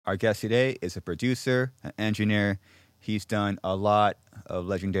Our guest today is a producer, an engineer. He's done a lot of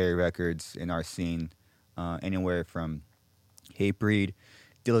legendary records in our scene, anywhere from HATEBREED,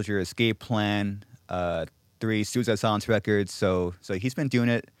 Dillinger Escape Plan, 3 Suicide Silence records. So he's been doing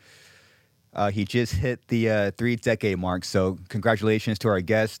it. He just hit the 3-decade mark. So congratulations to our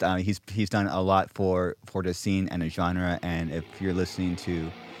guest. He's done a lot for the scene and the genre. And if you're listening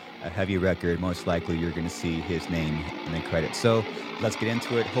to a heavy record, most likely you're going to see his name in the credits. So let's get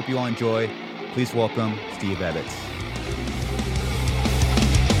into it. Hope you all enjoy. Please welcome Steve Evetts.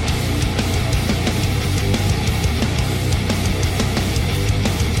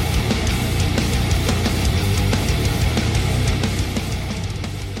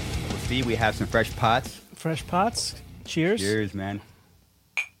 Well, Steve, we have some fresh pots. Fresh pots. Cheers. Cheers, man.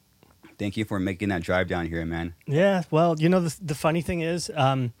 Thank you for making that drive down here, man. Yeah. Well, the funny thing is,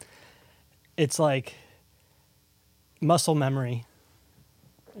 it's like muscle memory.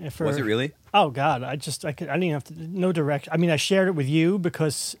 Was it really? Oh God, I didn't have to, no direction. I mean, I shared it with you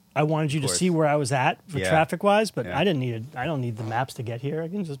because I wanted you to see where I was at for traffic wise, but I don't need the maps to get here. I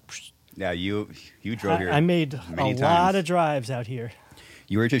can just. Yeah, you drove here. I made a lot of drives out here.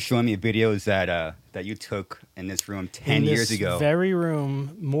 You were just showing me videos that you took in this room 10 years ago. Very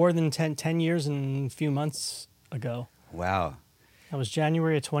room, more than 10 years and a few months ago. Wow. That was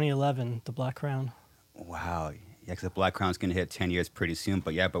January of 2011, the Black Crown. Wow. Yeah, because the Black Crown's going to hit 10 years pretty soon.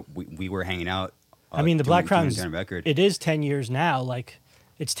 But we were hanging out. I mean, the Black Crown's, it is 10 years now. Like,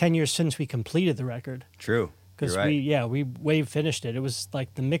 it's 10 years since we completed the record. True. Because we wave finished it. It was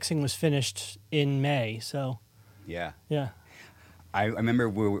like the mixing was finished in May. So, yeah. Yeah. I remember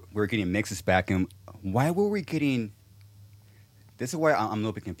we were getting mixes back. And why were we getting... This is why I'm a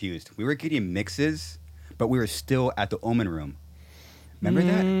little bit confused. We were getting mixes, but we were still at the Omen room. Remember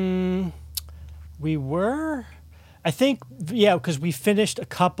that? We were... I think, yeah, because we finished a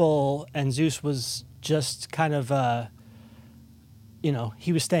couple, and Zeus was just kind of,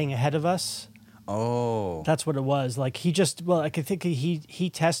 he was staying ahead of us. Oh. That's what it was. Like, I could think he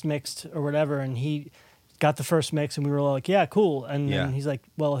test mixed or whatever, and he got the first mix, and we were like, yeah, cool. And then he's like,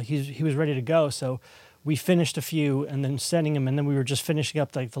 well, he was ready to go, so we finished a few, and then sending him, and then we were just finishing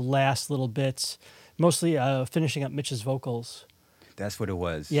up, like, the last little bits, mostly finishing up Mitch's vocals. That's what it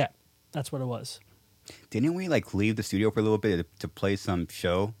was. Yeah, that's what it was. Didn't we leave the studio for a little bit to play some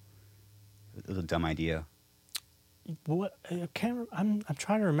show? It was a dumb idea. What I can't. I'm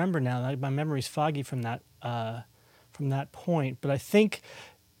trying to remember now. My memory's foggy from that point. But I think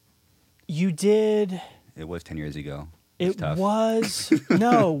you did. It was 10 years ago. It was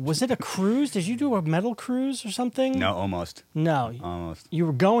no. Was it a cruise? Did you do a metal cruise or something? No, almost. No, almost. You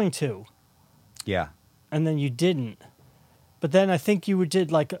were going to. Yeah. And then you didn't. But then I think you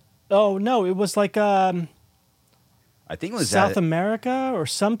did like. Oh no! It was like I think it was South America or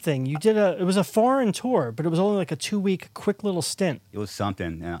something. You did it was a foreign tour, but it was only like a 2-week quick little stint. It was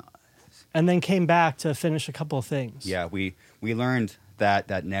something, yeah. And then came back to finish a couple of things. Yeah, we learned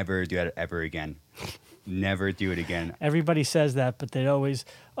that never do that ever again. Never do it again. Everybody says that, but they always,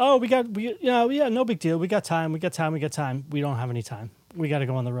 no big deal. We got time. We don't have any time. We got to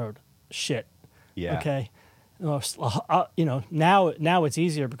go on the road. Shit. Yeah. Okay. Now it's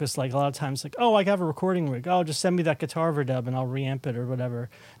easier because like a lot of times like, I have a recording rig. Oh, just send me that guitar overdub and I'll reamp it or whatever.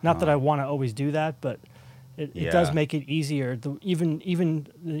 Not that I want to always do that, but it does make it easier.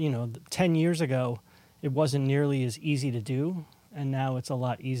 Even 10 years ago, it wasn't nearly as easy to do, and now it's a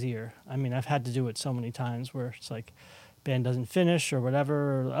lot easier. I mean, I've had to do it so many times where it's like band doesn't finish or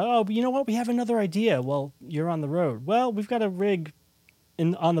whatever. Or, but you know what? We have another idea. Well, you're on the road. Well, we've got a rig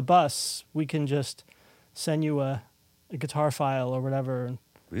on the bus. We can just send you a guitar file or whatever.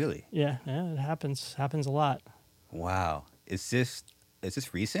 Really? Yeah, it happens a lot. Wow. Is this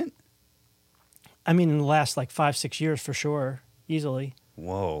recent? I mean, in the last like 5-6 years for sure, easily.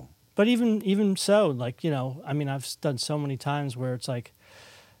 Whoa. But even so, like, I've done so many times where it's like,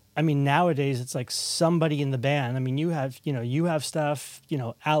 nowadays it's like somebody in the band. I mean, you have stuff,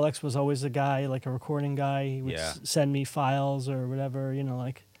 Alex was always a guy, like a recording guy. He would send me files or whatever,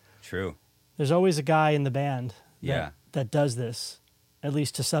 like. True. There's always a guy in the band that does this, at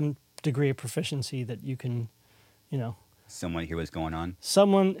least to some degree of proficiency that you can, Someone hear what's going on.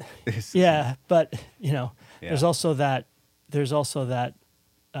 Someone, yeah, but, there's also that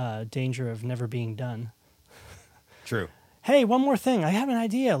danger of never being done. True. Hey, one more thing. I have an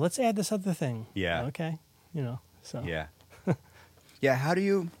idea. Let's add this other thing. Yeah. Okay. So. Yeah. Yeah. How do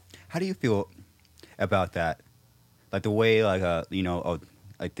you feel about that? Like the way,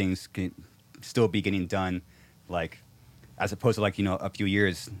 like things can still be getting done, like as opposed to like a few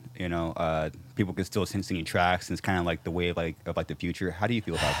years, people can still singing tracks, and it's kind of like the wave of like the future. How do you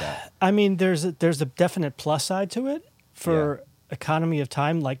feel about that? I mean, there's a definite plus side to it for economy of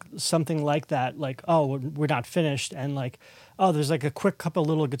time, like something like that. Like, oh, we're not finished, and like, oh, there's like a quick couple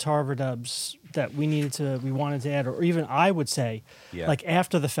little guitar overdubs that we wanted to add, or even I would say, like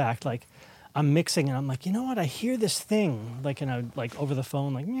after the fact, like I'm mixing and I'm like, you know what, I hear this thing, like like over the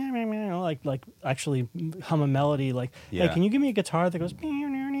phone, like meow, meow, meow, like actually hum a melody, like, hey, can you give me a guitar that goes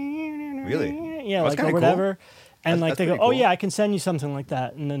really, yeah, like or whatever, cool. and like they go, cool. oh yeah, I can send you something like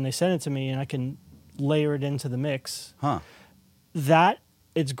that, and then they send it to me and I can layer it into the mix. That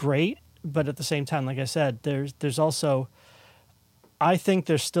it's great, but at the same time, like I said, there's also, I think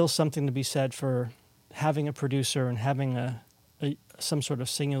there's still something to be said for having a producer and having some sort of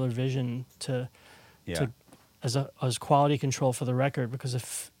singular vision to as quality control for the record, because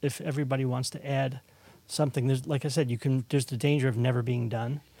if everybody wants to add something, there's, like I said, there's the danger of never being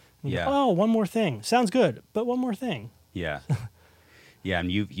done. Go, oh, one more thing sounds good, but one more thing. Yeah, and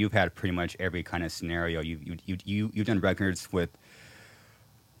you've had pretty much every kind of scenario. You've done records with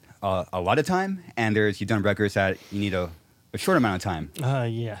a lot of time, and you've done records that you need a short amount of time.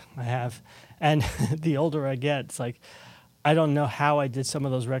 Yeah, I have, and the older I get, it's like I don't know how I did some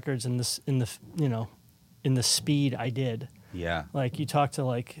of those records in the speed I did. Yeah, like you talk to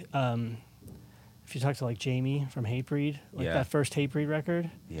like if you talk to like Jamie from HATEBREED, like that first HATEBREED record.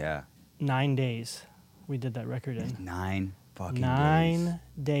 Yeah, 9 days we did that record in. 9 fucking 9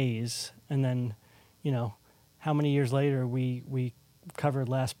 days, and then how many years later we covered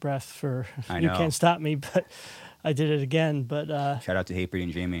Last Breath for You Can't Stop Me, but I did it again. But shout out to HATEBREED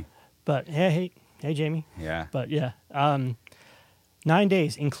and Jamie. But hey Jamie. Yeah. But 9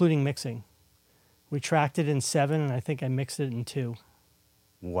 days, including mixing. We tracked it in 7, and I think I mixed it in 2.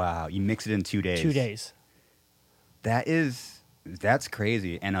 Wow, you mixed it in 2 days. 2 days. That's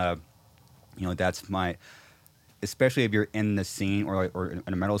crazy, and that's especially if you're in the scene or in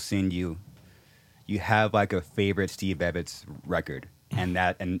a metal scene, you have like a favorite Steve Evetts record, and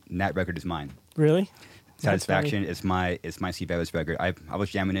that record is mine. Really? Satisfaction is my Steve Evetts record. I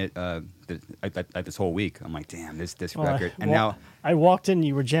was jamming it like this whole week. I'm like, damn, this record. And now I walked in,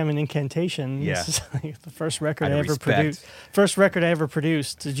 you were jamming Incantation. Yeah. This is like the first record I ever produced. First record I ever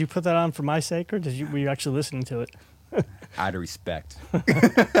produced. Did you put that on for my sake, or were you actually listening to it? Out of respect.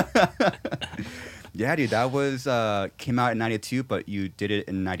 Yeah, dude, that was came out in '92, but you did it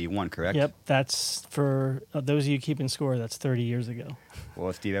in '91, correct? Yep, that's for those of you keeping score. That's 30 years ago.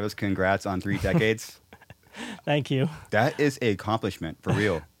 Well, Steve Evetts, congrats on 3 decades. Thank you. That is an accomplishment, for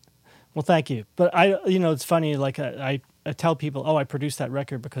real. Well, thank you. But it's funny. Like I tell people, oh, I produced that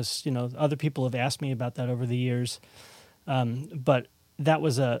record because other people have asked me about that over the years. But that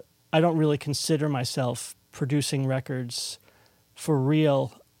was I don't really consider myself producing records for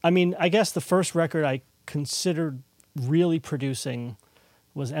real. I mean, I guess the first record I considered really producing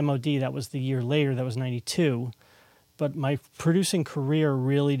was MOD. That was the year later. That was '92. But my producing career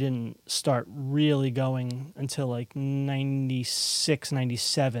really didn't start really going until like 96,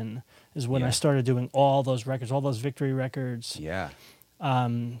 97 is when I started doing all those records, all those Victory records. Yeah.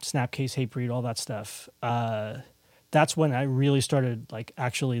 Snapcase, HATEBREED, all that stuff. That's when I really started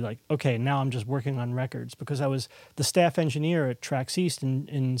actually okay, now I'm just working on records, because I was the staff engineer at Trax East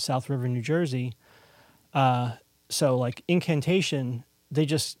in South River, New Jersey. So like Incantation, they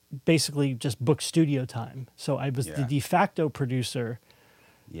just basically just booked studio time. So I was the de facto producer.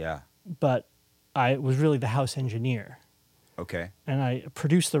 Yeah. But I was really the house engineer. Okay. And I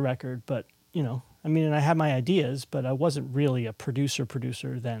produced the record, but and I had my ideas, but I wasn't really a producer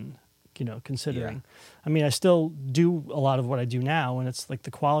then, considering. Yeah. I mean, I still do a lot of what I do now, and it's like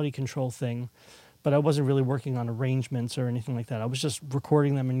the quality control thing, but I wasn't really working on arrangements or anything like that. I was just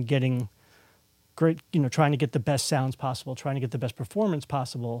recording them and getting great, trying to get the best sounds possible, trying to get the best performance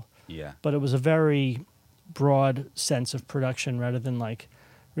possible. Yeah. But it was a very broad sense of production rather than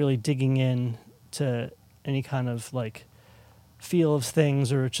really digging in to any kind of feel of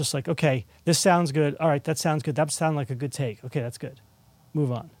things, or it's just okay, this sounds good. All right, that sounds good. That sounds like a good take. Okay, that's good.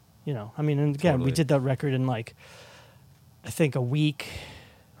 Move on. I mean, and again, we did that record in I think a week.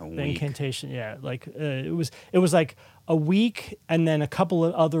 The Incantation, yeah. It was like a week and then a couple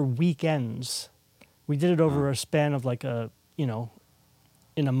of other weekends. We did it over a span of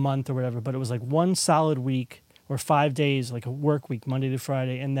in a month or whatever, but it was one solid week or 5 days, a work week, Monday to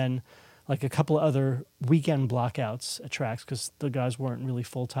Friday, and then a couple of other weekend blockouts at Trax, because the guys weren't really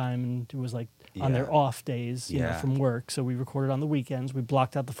full time, and it was on their off days, from work. So we recorded on the weekends. We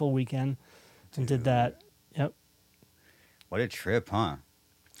blocked out the full weekend and did that. Yep. What a trip, huh?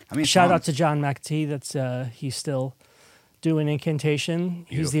 I mean, shout out to John McAtee. That's he's still doing Incantation.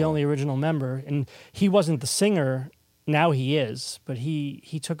 He's the Beautiful. only original member, and he wasn't the singer. Now he is, but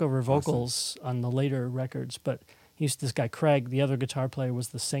he took over vocals on the later records. But this guy Craig, the other guitar player, was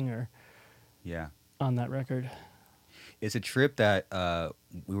the singer. Yeah. On that record. It's a trip that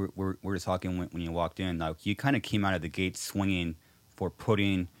we were just talking when you walked in. Like you kind of came out of the gate swinging for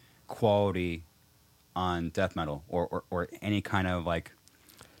putting quality on death metal or any kind of like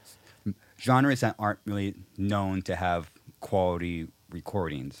genres that aren't really known to have quality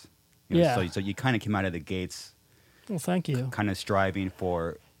recordings. Yeah. So you kind of came out of the gates. Well, thank you. Kind of striving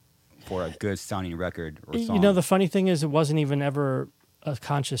for a good sounding record or song. You know, the funny thing is, it wasn't even ever a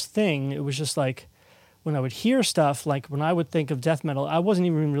conscious thing. It was just like when I would hear stuff, like when I would think of death metal, I wasn't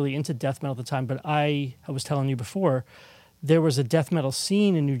even really into death metal at the time, but I was telling you before, there was a death metal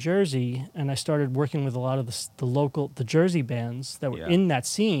scene in New Jersey, and I started working with a lot of the Jersey bands that were in that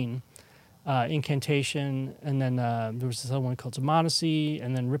scene, Incantation, and then there was this other one called Demonacy,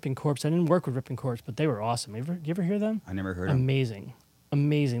 and then Ripping Corpse. I didn't work with Ripping Corpse, but they were awesome. You ever hear them? I never heard them.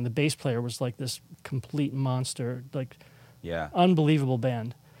 Amazing. The bass player was like this complete monster, like unbelievable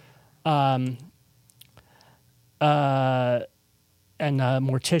band. And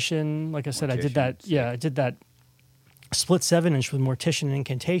Mortician, like I said, I did that. Yeah, I did that split 7-inch with Mortician and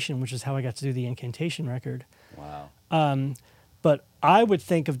Incantation, which is how I got to do the Incantation record. Wow. But I would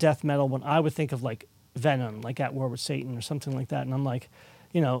think of death metal when I would think of like Venom, like At War with Satan or something like that. And I'm like,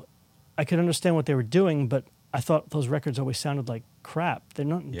 you know, I could understand what they were doing, but I thought those records always sounded like crap. They're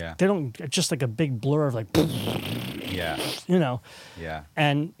not. Yeah. They don't. Just like a big blur of like. Yeah. You know. Yeah.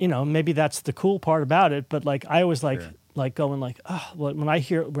 And you know, maybe that's the cool part about it. But like, I always like going like, well, when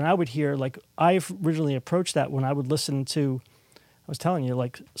I would hear like, I originally approached that when I would listen to, I was telling you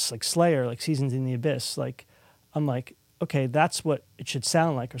like Slayer, like Seasons in the Abyss. Like, I'm like, okay, that's what it should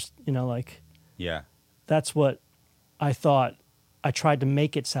sound like, or you know, like. Yeah. That's what I thought. I tried to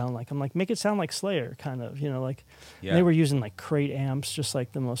make it sound like. I'm like, make it sound like Slayer, kind of, you know, like they were using like crate amps, just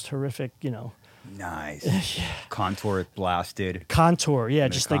like the most horrific, you know. Nice. Contour blasted. Contour, yeah,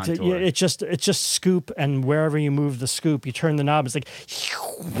 just like it's just scoop, and wherever you move the scoop, you turn the knob. It's like.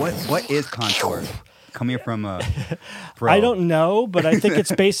 What is contour? Coming from a pro. I don't know, but I think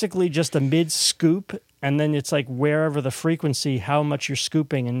it's basically just a mid scoop, and then it's like wherever the frequency, how much you're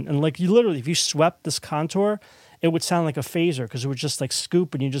scooping, and like you literally, if you swept this contour, it would sound like a phaser because it would just like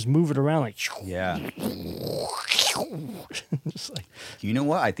scoop and you just move it around like. Yeah. Just like, you know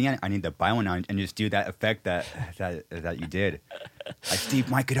what? I think I need to buy one now and just do that effect that you did. Like, Steve,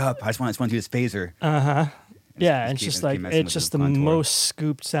 mic it up. I just want to do this phaser. Yeah, and it's just like it's just the most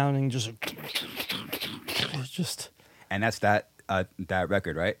scooped sounding, just. And that's that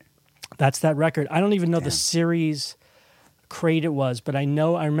record, right? That's that record. I don't even know the series crate it was, but I can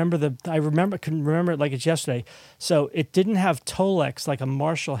remember it like it's yesterday. So it didn't have Tolex like a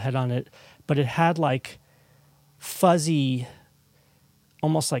Marshall head on it, but it had like fuzzy,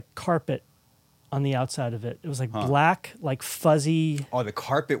 almost like carpet on the outside of it. It was like black, like fuzzy. Oh, the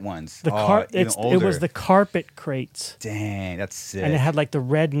carpet ones. It was the carpet crates. Dang, that's sick. And it had like the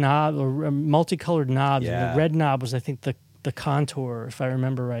red knob or multicolored knobs, and the red knob was, I think, the contour, if I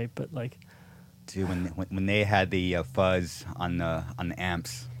remember right. But like. Dude, when they had the fuzz on the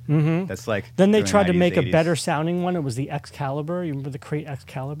amps, that's like. Then they tried to make 80s. a better sounding one. It was the Excalibur. You remember the crate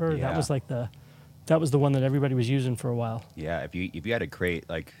Excalibur? Yeah. That was like that was the one that everybody was using for a while. Yeah, if you had a crate,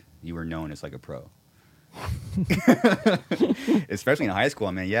 like you were known as like a pro. Especially in high school.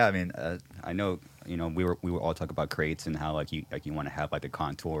 I mean, yeah. I mean, I know. You know, we were all talking about crates and how like you want to have like the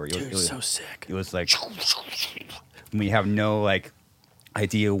contour. It was so sick. It was like when you have no like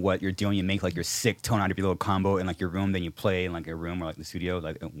idea what you're doing, you make like your sick tone out of your little combo in like your room, then you play in like a room or like the studio.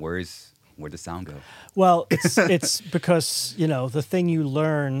 Like, where'd the sound go? Well, it's because, you know, the thing you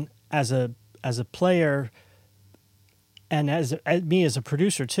learn as a player and as me as a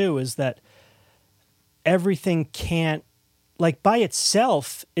producer too is that everything can't, like by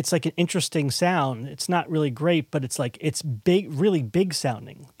itself, it's like an interesting sound. It's not really great, but it's like it's big, really big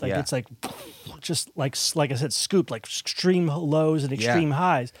sounding. Like it's like just like I said, scoop, like extreme lows and extreme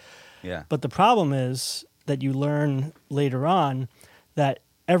highs. Yeah. But the problem is that you learn later on that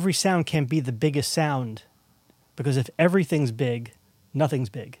every sound can't be the biggest sound, because if everything's big, nothing's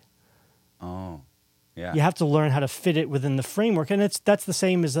big. Oh. Yeah. You have to learn how to fit it within the framework, and that's the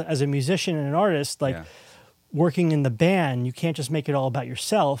same as a musician and an artist. Like working in the band, you can't just make it all about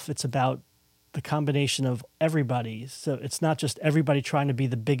yourself. It's about the combination of everybody. So it's not just everybody trying to be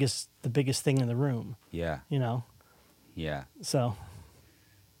the biggest thing in the room. Yeah. You know. Yeah. So.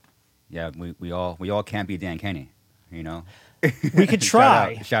 Yeah, we all can't be Dan Kenny. you know. We could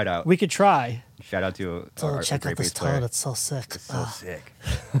try. Shout out. We could try. Shout out to Check out this toilet. It's so sick. It's so sick.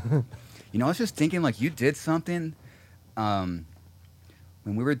 You know, I was just thinking, like, you did something when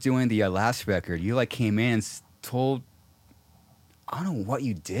we were doing the last record. You like came in and told, I don't know what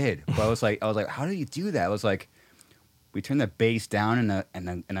you did, but I was like, how did you do that? I was like, we turned the bass down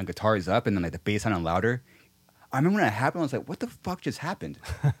and the guitar is up, and then like the bass sounded louder. I remember when it happened, I was like, what the fuck just happened?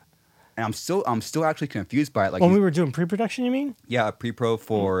 And I'm still actually confused by it. Like when we were doing pre-production, you mean? Yeah, pre-pro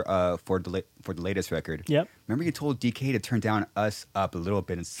for the latest record. Yep. Remember you told DK to turn down us up a little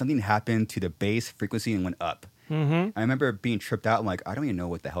bit, and something happened to the bass frequency and went up. Mm-hmm. I remember being tripped out. I'm like, I don't even know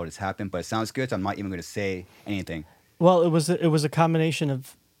what the hell just happened, but it sounds good, so I'm not even going to say anything. Well, it was a combination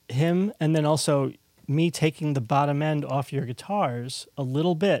of him and then also me taking the bottom end off your guitars a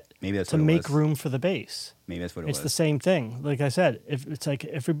little bit to make room for the bass. Maybe that's what it was. It's the same thing. Like I said,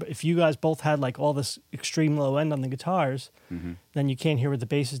 if you guys both had like all this extreme low end on the guitars, then you can't hear what the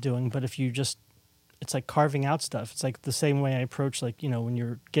bass is doing. But if you just, it's like carving out stuff. It's like the same way I approach, like, you know, when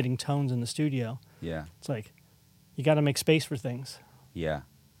you're getting tones in the studio. Yeah. It's like you got to make space for things. Yeah.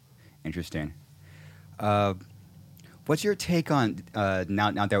 Interesting. What's your take on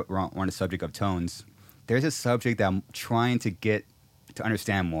now that we're on the subject of tones? There's a subject that I'm trying to get to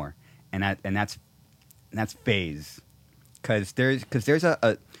understand more, and that's phase, because there's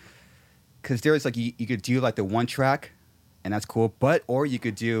like you could do like the one track, and that's cool, or you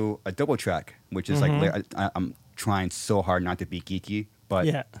could do a double track, which is like I'm trying so hard not to be geeky,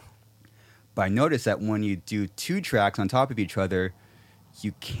 but I noticed that when you do two tracks on top of each other,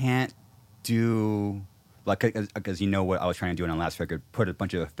 you can't do like, because you know what I was trying to do on the last record, put a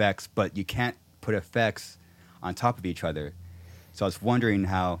bunch of effects, but you can't put effects on top of each other. So I was wondering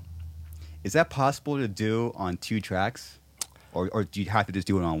is that possible to do on two tracks, or do you have to just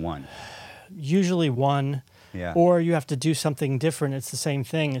do it on one? Usually one. Yeah. Or you have to do something different. It's the same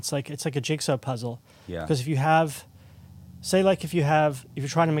thing. It's like a jigsaw puzzle. Yeah. Because if you have, say like if you're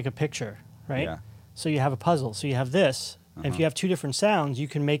trying to make a picture, right? Yeah. So you have a puzzle. So you have this, and if you have two different sounds, you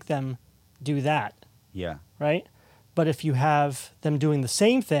can make them do that. Yeah. Right? But if you have them doing the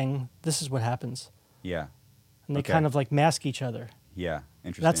same thing, this is what happens. Yeah. And they kind of like mask each other. Yeah.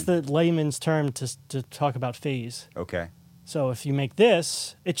 Interesting. That's the layman's term to talk about phase. Okay. So if you make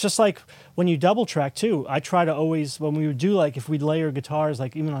this, it's just like when you double track too. I try to always, when we would do like, if we layer guitars,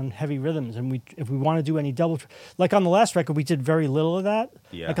 like even on heavy rhythms, and if we want to do any like on the last record, we did very little of that.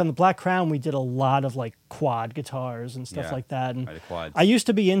 Yeah. Like on the Black Crown, we did a lot of like quad guitars and stuff like that. And the quads. I used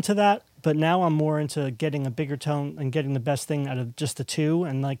to be into that, but now I'm more into getting a bigger tone and getting the best thing out of just the two.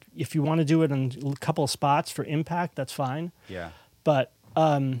 And like, if you want to do it in a couple of spots for impact, that's fine. Yeah. But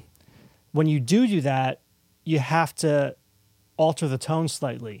when you do that, you have to alter the tone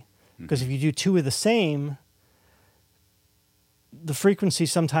slightly, because if you do two of the same, the frequency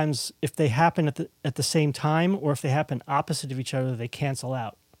sometimes, if they happen at the same time or if they happen opposite of each other, they cancel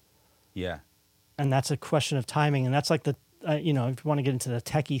out. Yeah. And that's a question of timing, and that's like the if you want to get into the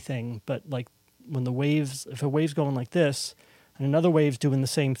techie thing, but like when if a wave's going like this and another wave's doing the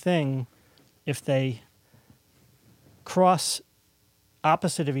same thing, if they cross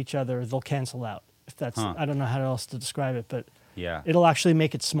opposite of each other, they'll cancel out. If that's I don't know how else to describe it, but yeah, it'll actually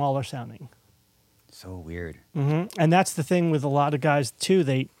make it smaller sounding. So weird. And that's the thing with a lot of guys too.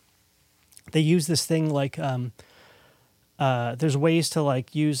 They use this thing like there's ways to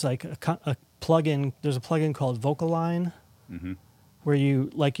like use like a plugin. There's a plugin called Vocaline, where you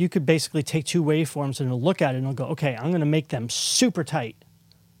could basically take two waveforms and it'll look at it and it'll go, okay, I'm going to make them super tight,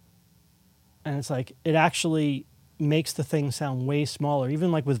 and it's like it actually makes the thing sound way smaller.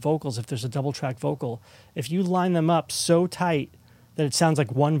 Even like with vocals, if there's a double track vocal, if you line them up so tight that it sounds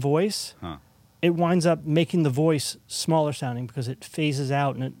like one voice, it winds up making the voice smaller sounding because it phases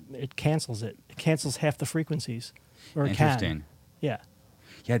out and it cancels it. It cancels half the frequencies. Or it Interesting. Can. Yeah.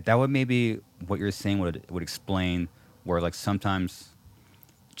 Yeah, that would maybe what you're saying would explain where like sometimes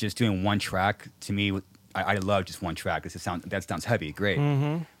just doing one track, to me, I love just one track. That sounds heavy, great.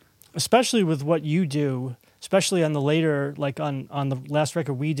 Especially with what you do, especially on the later, like on the last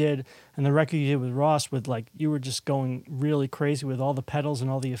record we did and the record you did with Ross, with like you were just going really crazy with all the pedals and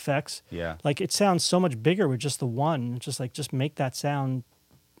all the effects. Yeah. Like it sounds so much bigger with just the one. Just make that sound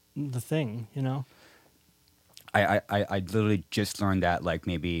the thing, you know? I literally just learned that like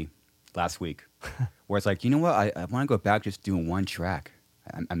maybe last week, where it's like, you know what, I want to go back just doing one track.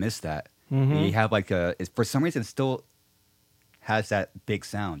 I miss that. You have like for some reason it still has that big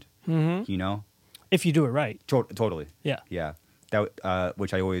sound, you know? If you do it right. Totally. Yeah. Yeah. That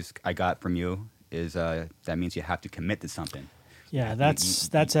which I got from you is that means you have to commit to something. Yeah,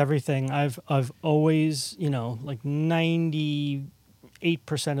 that's everything. I've always, like 98%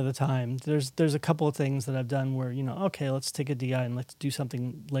 of the time, there's a couple of things that I've done where, okay, let's take a DI and let's do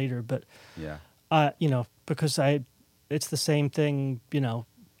something later. But Yeah. because it's the same thing,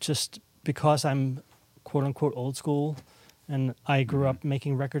 just because I'm quote unquote old school, and I grew up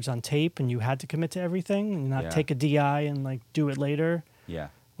making records on tape, and you had to commit to everything and not take a DI and like do it later. Yeah.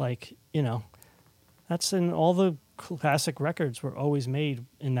 Like, that's in all the classic records were always made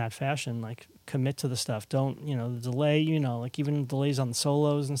in that fashion. Like, commit to the stuff. Don't, the delay, like even delays on the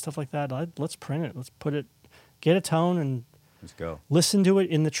solos and stuff like that. Let's print it. Let's put it, get a tone and let's go. Listen to it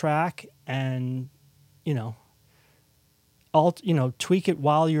in the track and, tweak it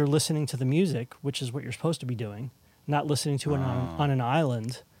while you're listening to the music, which is what you're supposed to be doing, not listening to it on an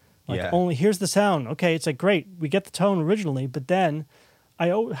island. Like, only here's the sound. Okay, it's like, great, we get the tone originally, but then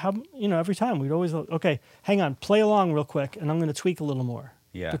every time we'd always, okay, hang on, play along real quick, and I'm going to tweak a little more.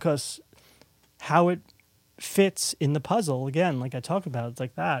 Yeah. Because how it fits in the puzzle, again, like I talked about, it's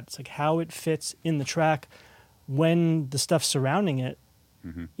like that. It's like how it fits in the track when the stuff surrounding it,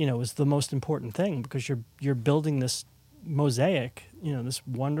 is the most important thing, because you're building this mosaic, this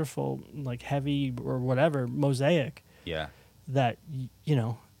wonderful, like heavy or whatever mosaic. Yeah. That,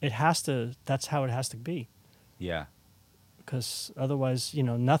 it has to, that's how it has to be. Yeah. Because otherwise,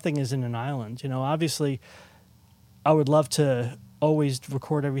 nothing is in an island. Obviously, I would love to always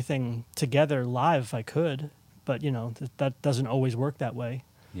record everything together live if I could, but, that doesn't always work that way.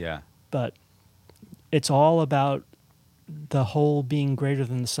 Yeah. But it's all about the whole being greater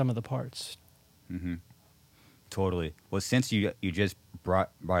than the sum of the parts. Mm-hmm. Totally. Well, since you just brought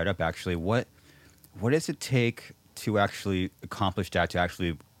it up, actually, what does it take to actually accomplish that, to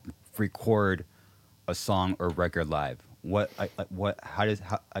actually record a song or record live? How is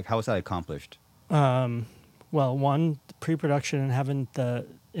that accomplished? Well, one, pre-production and having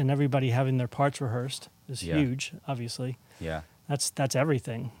everybody having their parts rehearsed is huge, obviously. Yeah. That's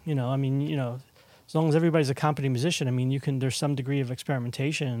everything. As long as everybody's a competent musician, there's some degree of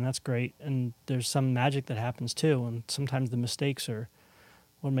experimentation, and that's great. And there's some magic that happens too, and sometimes the mistakes are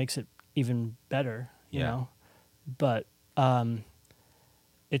what makes it even better, you know. But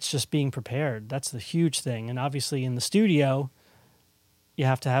it's just being prepared. That's the huge thing. And obviously in the studio, you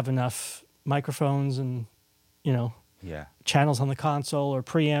have to have enough microphones and, channels on the console or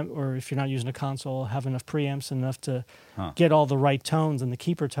preamp, or if you're not using a console, have enough preamps, enough to get all the right tones and the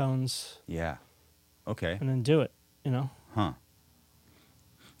keeper tones. Yeah. Okay. And then do it, Huh.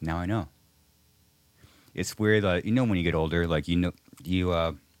 Now I know. It's weird, when you get older, like, you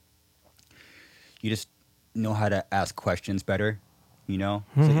just know how to ask questions better,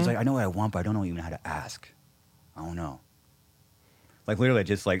 It's like, I know what I want, but I don't know even how to ask. I don't know. Like, literally,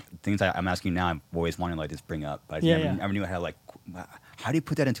 just, like, things I'm asking now, I've always wanted to, like, just bring up. But I never knew how to, like, how do you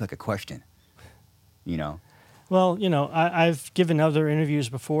put that into, like, a question, Well, I've given other interviews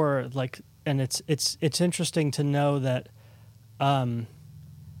before, like, and it's interesting to know that I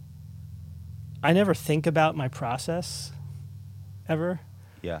never think about my process ever.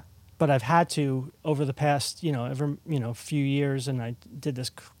 Yeah. But I've had to over the past, few years, and I did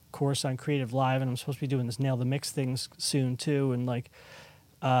this course on Creative Live, and I'm supposed to be doing this Nail the Mix things soon too, and like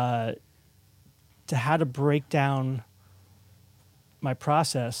to how to break down my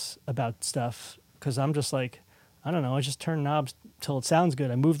process about stuff, because I'm just like, I don't know, I just turn knobs till it sounds good.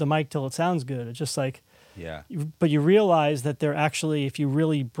 I move the mic till it sounds good. It's just like, yeah. But you realize that they're actually, if you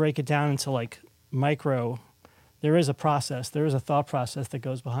really break it down into like micro, there is a process, there is a thought process that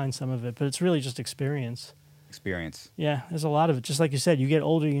goes behind some of it, but it's really just experience. Yeah, there's a lot of it. Just like you said, you get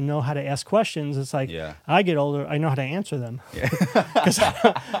older, you know how to ask questions. It's like, I get older, I know how to answer them. Yeah.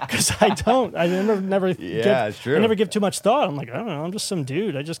 Because I don't. I it's true. I never give too much thought. I'm like, I don't know, I'm just some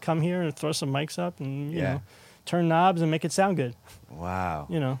dude. I just come here and throw some mics up and, you know, turn knobs and make it sound good. Wow.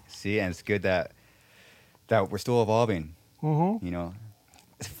 See, and it's good that we're still evolving. Mm-hmm.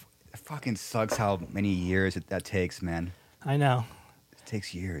 It fucking sucks how many years that takes, man. I know. It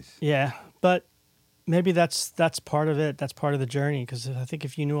takes years. Yeah, but maybe that's part of it. That's part of the journey. Because I think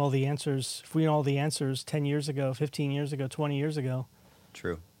if we knew all the answers 10 years ago, 15 years ago, 20 years ago.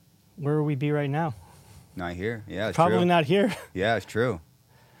 True. Where would we be right now? Not here. Yeah, it's probably true. Not here. Yeah, it's true.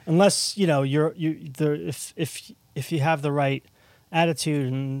 Unless, if you have the right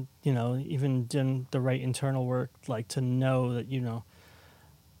attitude and, even done the right internal work, like to know that,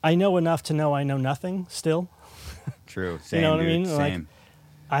 I know enough to know I know nothing still. True. Same, you know what dude. I mean? Same.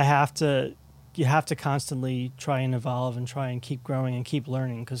 Like, you have to constantly try and evolve and try and keep growing and keep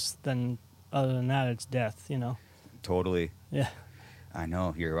learning, because then other than that, it's death, Totally. Yeah. I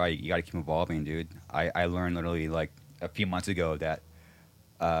know. You're right. You got to keep evolving, dude. I learn literally, like, a few months ago that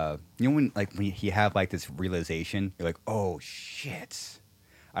when you have like this realization, you're like, oh shit.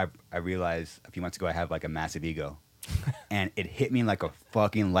 I realized a few months ago I have like a massive ego, and it hit me like a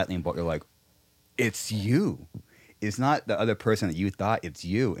fucking lightning bolt. You're like, it's you. It's not the other person that you thought. It's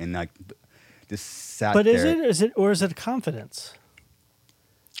you, and like just sat But there. is it confidence?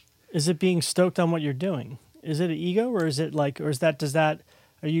 Is it being stoked on what you're doing? Is it an ego, or is it like, or is that,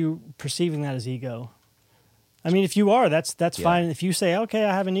 are you perceiving that as ego? I mean, if you are, that's fine. If you say, okay,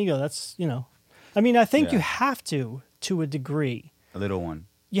 I have an ego, that's, I mean, I think you have to a degree. A little one.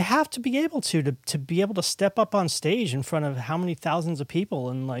 You have to be able to be able to step up on stage in front of how many thousands of people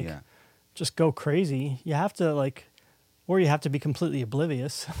and like just go crazy. You have to or you have to be completely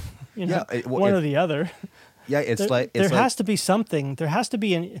oblivious, one or the other. Yeah, it's there has to be something. There has to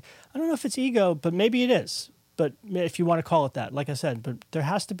be I don't know if it's ego, but maybe it is. But if you want to call it that, like I said, but there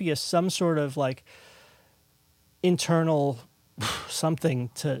has to be some sort of like internal something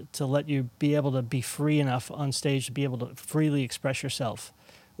to let you be able to be free enough on stage to be able to freely express yourself,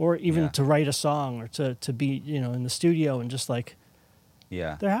 or even to write a song, or to be in the studio and just like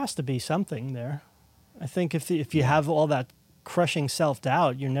there has to be something there. I think if you have all that crushing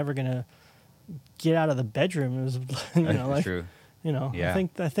self-doubt, you're never gonna get out of the bedroom. True.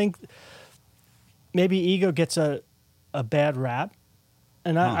 I think maybe ego gets a bad rap,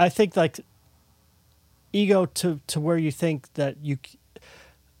 and I think like ego to where you think that you.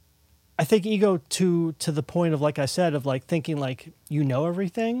 I think ego to the point of, like I said, of like thinking like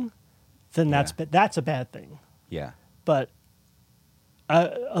everything, then that's a bad thing. Yeah. But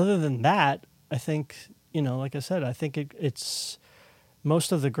other than that, I think like I said, I think it's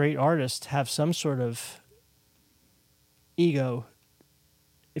most of the great artists have some sort of ego,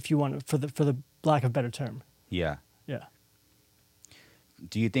 if you want for the lack of a better term. Yeah. Yeah.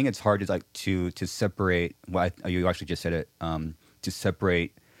 Do you think it's hard to separate? Well, you actually just said it. To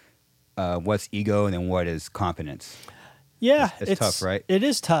separate what's ego and then what is confidence. Yeah, it's tough, right? It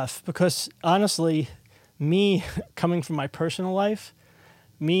is tough because honestly, me coming from my personal life,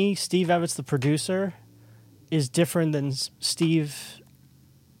 Steve Evetts, the producer, is different than Steve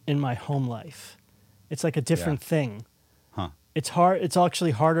in my home life. It's like a different thing. Huh. It's hard. It's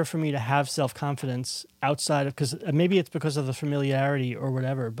actually harder for me to have self-confidence outside of, because maybe it's because of the familiarity or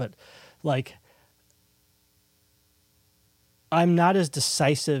whatever, but like I'm not as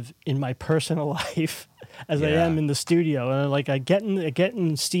decisive in my personal life as I am in the studio. And like I get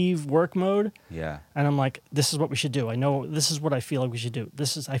in Steve work mode. Yeah. And I'm like, this is what we should do. I know this is what I feel like we should do.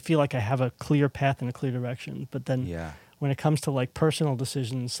 I feel like I have a clear path and a clear direction. But then when it comes to like personal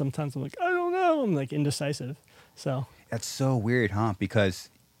decisions, sometimes I'm like, I don't know. I'm like indecisive. So that's so weird, huh? Because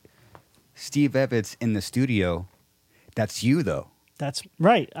Steve Evetts in the studio, that's you though. That's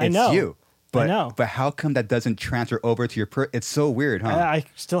right. I know. It's you. But, I know. But how come that doesn't transfer over to your it's so weird, huh? I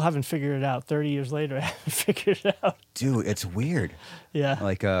still haven't figured it out. 30 years later, I haven't figured it out. Dude, it's weird. Yeah.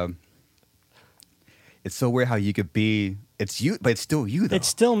 Like, it's so weird how you could be, it's you, but it's still you, though. It's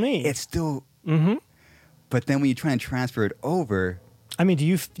still me. It's still, mm-hmm. But then when you try and transfer it over. I mean, do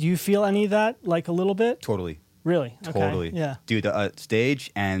you feel any of that, like a little bit? Totally. Really? Totally. Okay. Yeah. Dude, the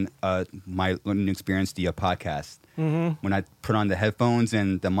stage and my learning experience, the podcast. Mm-hmm. When I put on the headphones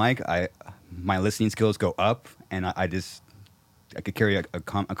and the mic, my listening skills go up, and I could carry a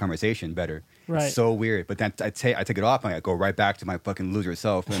conversation better. Right. It's so weird. But then I take it off, and I go right back to my fucking loser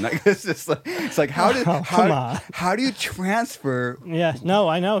self. And like, it's like how do you transfer? Yeah. No,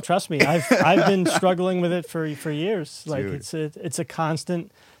 I know. Trust me. I've been struggling with it for years. Like Dude. it's a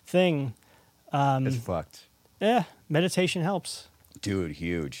constant thing. It's fucked. Yeah. Meditation helps. Dude,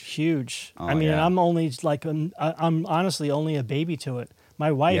 huge. Oh, I mean, I'm only like I'm honestly only a baby to it.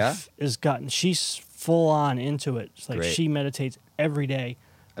 My wife she's full on into it. It's like she meditates every day.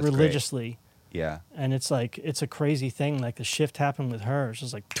 That's religiously. Great. Yeah. And it's like it's a crazy thing. Like the shift happened with her. It's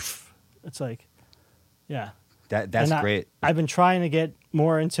just like it's like yeah. That's great. I've been trying to get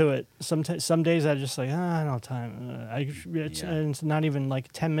more into it. Some days I just like I don't have time. And it's not even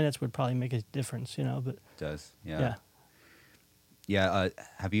like 10 minutes would probably make a difference, But it does. Yeah. Yeah. Yeah.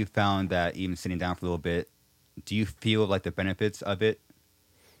 Have you found that even sitting down for a little bit, do you feel like the benefits of it?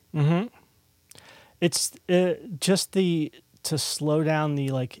 Mm-hmm. It's just to slow down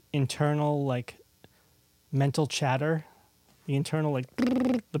the like internal like mental chatter, the internal like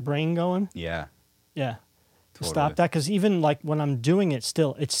the brain going. Yeah. Yeah. Totally. Stop that, because even like when I'm doing it,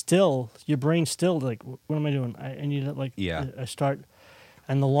 it's still your brain's still like, what am I doing? I need to like I start,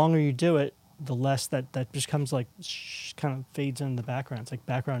 and the longer you do it, the less that just comes like kind of fades into the background. It's like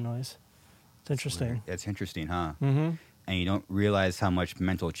background noise. It's interesting. It's interesting, huh? Mm-hmm. and you don't realize how much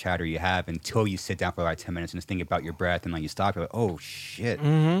mental chatter you have until you sit down for like 10 minutes and just think about your breath, and like you stop, you're like, oh shit,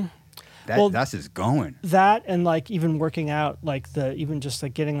 that's just going. That and like even working out, like even just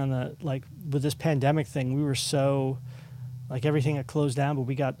like getting on the like with this pandemic thing, we were so like everything had closed down, but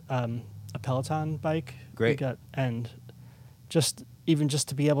we got a Peloton bike. Great. And just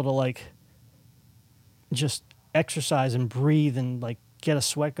to be able to like just exercise and breathe and like get a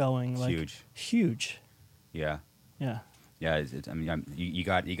sweat going, like huge. Yeah. Yeah. Yeah. I mean, you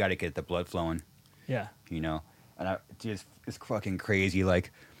got to get the blood flowing. Yeah. You know, and it's fucking crazy.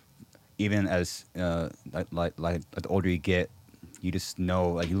 Like even as like the older you get, you just know,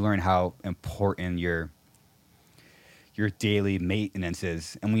 like you learn how important your daily maintenance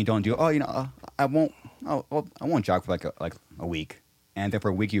is, and when you don't do, I won't jog for like a week, and then for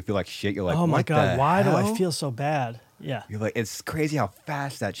a week you feel like shit. You're like, oh my what god, why hell? do I feel so bad? Yeah, you're like, it's crazy how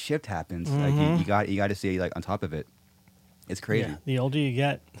fast that shift happens. Like you got to stay like on top of it. It's crazy. Yeah, the older you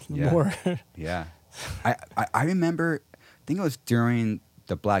get, the more. Yeah, I remember. I think it was during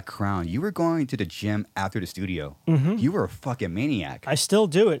the Black Crown. You were going to the gym after the studio. You were a fucking maniac. I still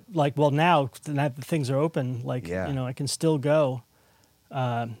do it. Like, well, now that things are open, like I can still go.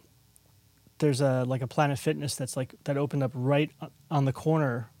 There's a Planet Fitness that opened up right on the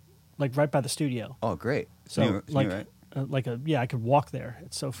corner, like right by the studio. Oh, great! So it's new, right? I could walk there.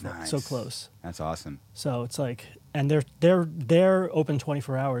 It's so Nice. so close. That's awesome. So it's like, and they're open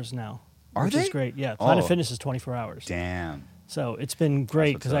 24 hours now. Are which they? is great. Yeah, Planet Oh. Fitness is 24 hours. Damn. So it's been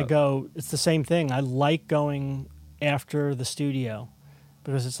great what's because I up. go. It's the same thing. I like going after the studio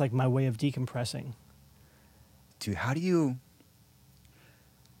because it's like my way of decompressing. Dude, how do you?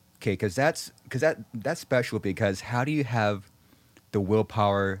 Okay, because that's special. Because how do you have the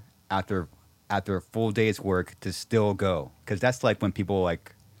willpower after a full day's work to still go? Because that's like when people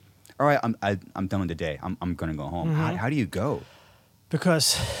like, all right, I'm done with the day. I'm gonna go home. How do you go?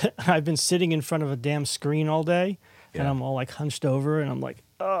 Because I've been sitting in front of a damn screen all day, and Yeah. I'm all like hunched over, and I'm like,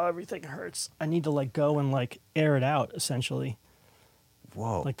 oh, everything hurts. I need to like go and like air it out, essentially.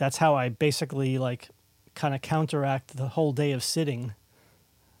 Whoa. Like that's how I basically like kind of counteract the whole day of sitting.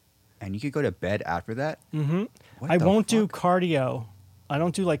 And you could go to bed after that? Mm-hmm. What I the won't do fuck? cardio. I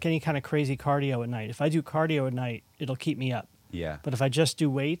don't do like any kind of crazy cardio at night. If I do cardio at night, it'll keep me up. Yeah. But if I just do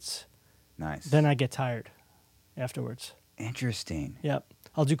weights, Nice. then I get tired afterwards. Interesting. Yep.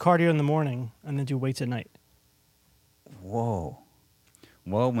 I'll do cardio in the morning and then do weights at night. Whoa.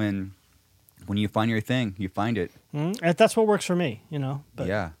 Well, when you find your thing, you find it. And that's what works for me, But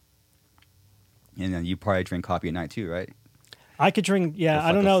Yeah. And then you probably drink coffee at night too, right? I could drink. Yeah, You're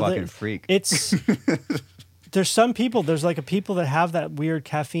I don't like a know. fucking freak. It's there's some people. There's like people that have that weird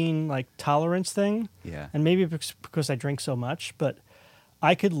caffeine like tolerance thing. Yeah. And maybe because I drink so much, but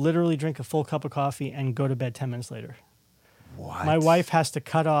I could literally drink a full cup of coffee and go to bed 10 minutes later. What? My wife has to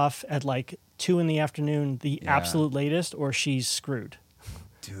cut off at like 2 p.m, the Yeah. absolute latest, or she's screwed.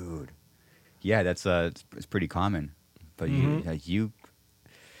 Dude. Yeah, that's it's pretty common. But you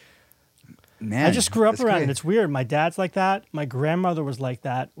man, I just grew up that's around great. it. It's weird. My dad's like that. My grandmother was like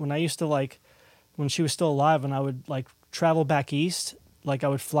that. When I used to when she was still alive, and I would like travel back east, like I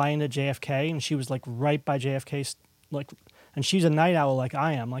would fly into JFK, and she was like right by JFK, like, and she's a night owl like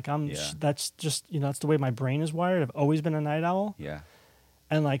I am. Like that's just that's the way my brain is wired. I've always been a night owl. Yeah.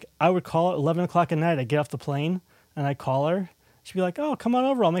 And like I would call at 11 o'clock at night. I'd get off the plane and I'd call her. She'd be like, "Oh, come on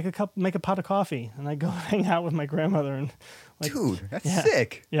over. I'll make a pot of coffee." And I'd go hang out with my grandmother and like, Dude, that's yeah.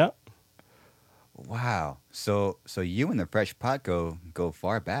 sick. Yep. Wow. So you and the fresh pot go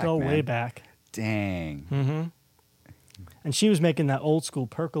far back. Go man. way back. Dang. Mm-hmm. And she was making that old school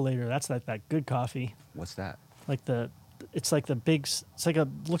percolator. That's that good coffee. What's that? Like it's like the big. It's like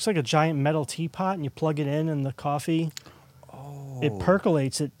looks like a giant metal teapot, and you plug it in, and the coffee. Oh. It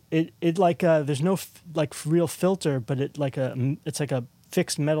percolates. It like there's no like real filter, but it's like a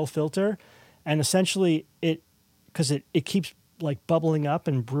fixed metal filter, and essentially because it keeps like bubbling up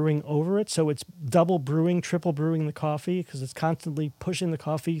and brewing over it, so it's double brewing, triple brewing the coffee because it's constantly pushing the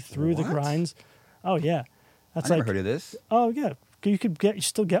coffee through the What? grinds. Oh yeah, I never heard of this. Oh yeah, you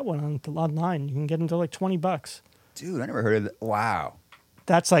still get one online. You can get them to like $20. Dude, I never heard of that. Wow.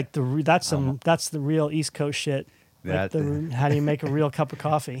 That's like that's the real East Coast shit. Like That how do you make a real cup of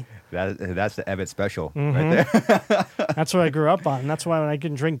coffee? that's the Evetts special Mm-hmm. right there. That's what I grew up on. That's why when I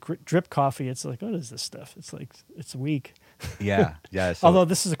can drink drip coffee, it's like, what is this stuff? It's like it's weak. Yeah. So, Although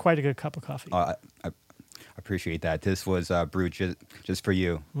this is quite a good cup of coffee. I appreciate that. This was brewed just for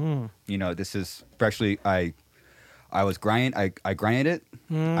you. This is freshly. I was grinding. I grinded it.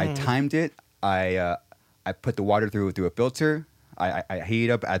 I timed it. I put the water through a filter. I heat it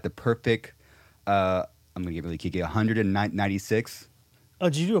up at the perfect I'm gonna get really geeky. 196. Oh,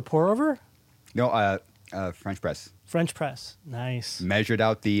 did you do a pour over? No, French press. French press. Nice. Measured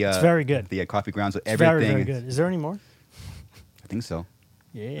out the. It's very good. The coffee grounds with It's everything. very, very good. Is there any more? I think so.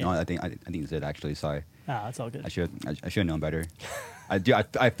 Yeah. No, I think it's it actually. Sorry. Ah, that's all good. I should have known better. I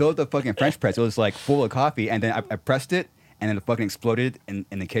filled the fucking French press. It was like full of coffee, and then I pressed it, and then it fucking exploded in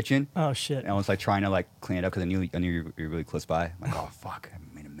the kitchen. Oh shit! And I was like trying to like clean it up because I knew you were really close by. I'm like, oh fuck, I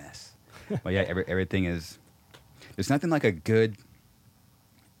made a mess. But yeah, everything is. There's nothing like a good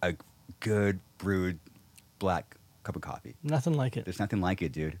brewed black cup of coffee. Nothing like it. There's nothing like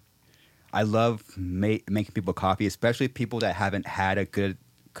it, dude. I love making people coffee, especially people that haven't had a good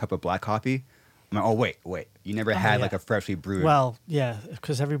cup of black coffee. I'm like, oh wait, you never had like a freshly brewed. Well, yeah,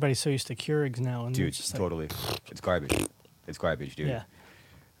 because everybody's so used to Keurigs now, and dude, it's just totally, it's garbage. It's garbage, dude. Yeah.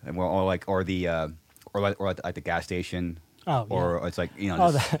 And or at the gas station. Oh, yeah. Or it's like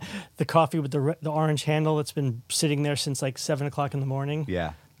the coffee with the orange handle that's been sitting there since like 7 o'clock in the morning.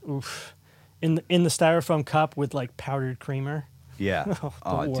 Yeah. Oof. In the styrofoam cup with like powdered creamer. Yeah.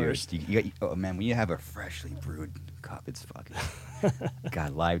 The worst. Dude, man, when you have a freshly brewed cup, it's fucking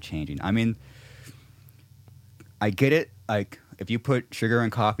God, life changing. I mean, I get it. Like if you put sugar in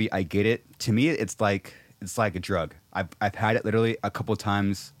coffee, I get it. To me, it's like a drug. I've had it literally a couple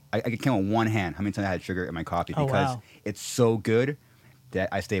times. I can count on one hand how many times I had sugar in my coffee because it's so good that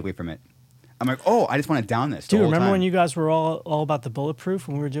I stay away from it. I'm like, oh, I just want to down this. Do you remember when you guys were all about the bulletproof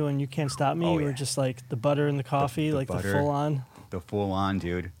when we were doing You Can't Stop Me? We were just like the butter in the coffee, the full on. The full on,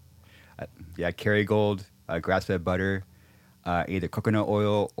 dude. Kerrygold, grass-fed butter, either coconut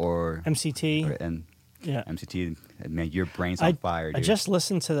oil or MCT. MCT. Man, your brain's on fire, dude. I just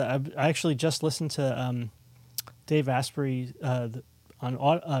listened to I actually just listened to Dave Asprey on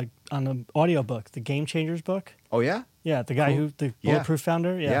an audiobook, the Game Changers book. Oh yeah? Yeah, the guy who the Bulletproof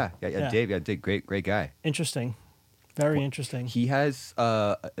founder. Yeah. Dave, Dave, great guy. Interesting, very interesting. He has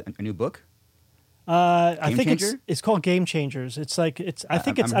a new book. I think it's called Game Changers. It's like I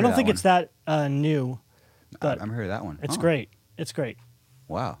don't think it's that new, but I've heard of that one. It's great. It's great.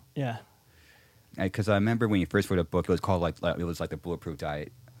 Wow. Yeah. Because I remember when you first wrote a book, it was called like the Bulletproof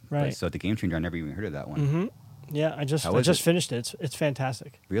Diet. Right. But, so the Game Changer, I never even heard of that one. Mm-hmm. Yeah, I just finished it. It's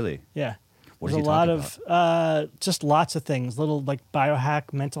fantastic. Really? Yeah. There's a lot of just lots of things, little like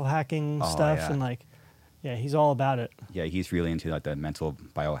biohack, mental hacking stuff, and like, yeah, he's all about it. Yeah, he's really into like the mental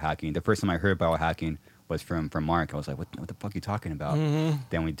biohacking. The first time I heard biohacking was from Mark. I was like, what the fuck are you talking about? Mm-hmm.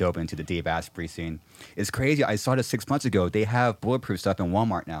 Then we dove into the Dave Asprey scene. It's crazy. I saw this 6 months ago. They have bulletproof stuff in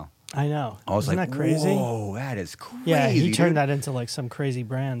Walmart now. I know. I was Isn't like, that crazy? Whoa, that is crazy. Yeah, he turned that into like some crazy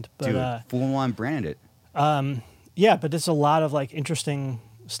brand. But, dude, full on branded. Yeah, but it's a lot of like interesting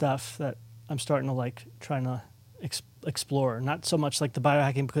stuff that I'm starting to like trying to explore. Not so much like the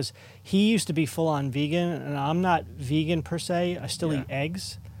biohacking because he used to be full on vegan, and I'm not vegan per se. I still eat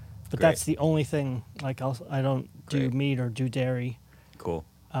eggs, but that's the only thing. Like I don't do meat or do dairy. Cool.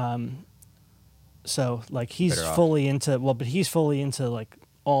 So like he's fully into but he's fully into like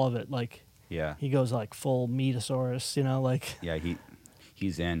all of it. Like he goes like full meatosaurus. Like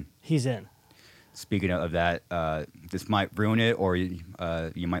he's in. He's in. Speaking of that, this might ruin it, or you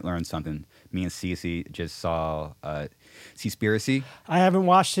might learn something. Me and Cece just saw Seaspiracy. I haven't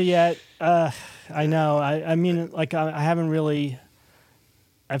watched it yet. I know. I mean, like I haven't really.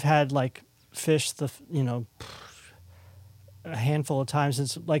 I've had like fish a handful of times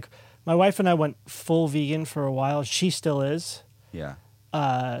since like my wife and I went full vegan for a while. She still is. Yeah.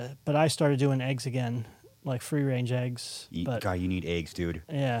 But I started doing eggs again, like free range eggs. God, you need eggs, dude.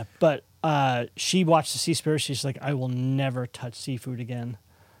 Yeah, but she watched the Seaspiracy. She's like, I will never touch seafood again.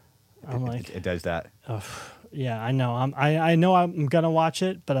 I'm like, it does that. Yeah, I know. I know I'm gonna watch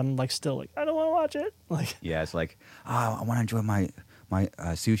it, but I'm like still like I don't want to watch it. Like yeah, it's like I want to enjoy my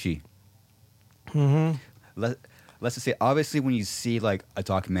sushi. Mm-hmm. Let's just say, obviously, when you see like a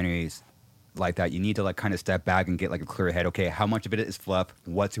documentary like that, you need to like kind of step back and get like a clear head. Okay, how much of it is fluff?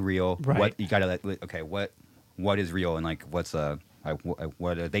 What's real? Right. What you gotta like? Okay, what is real and like what's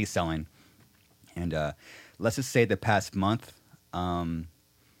what are they selling? And let's just say the past month, when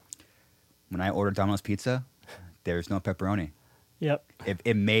I ordered Domino's pizza, there's no pepperoni. Yep.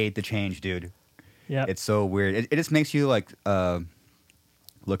 It made the change, dude. Yeah. It's so weird. It just makes you like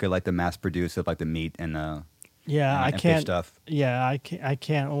look at like the mass produce of like the meat and I can't fish stuff. Yeah, I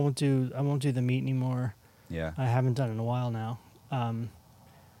can't. I won't do the meat anymore. Yeah. I haven't done it in a while now.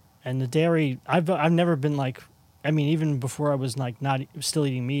 And the dairy, I've never been like. I mean, even before I was like not still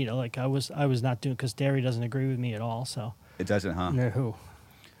eating meat, like I was not doing because dairy doesn't agree with me at all. So it doesn't, huh? No.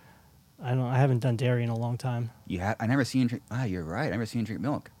 I haven't done dairy in a long time. You have? I never seen you drink. Ah, you're right. I never seen you drink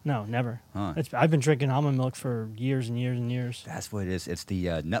milk. No, never. Huh. I've been drinking almond milk for years and years and years. That's what it is. It's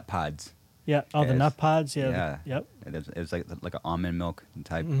the nut pods. Yeah. Oh, the It's- nut pods. Yeah. Yeah. Yep. It's like an almond milk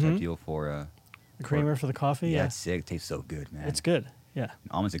type deal for. The creamer for the coffee. Yeah, Yeah. it's sick. It tastes so good, man. It's good. Yeah.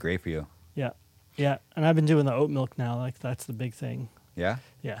 Almonds are great for you. Yeah. Yeah. And I've been doing the oat milk now. Like that's the big thing. Yeah.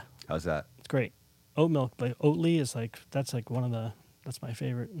 Yeah. How's that? It's great. Oat milk, like Oatly is like that's like that's my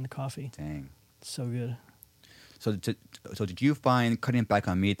favorite in the coffee. Dang. It's so good. So did you find cutting back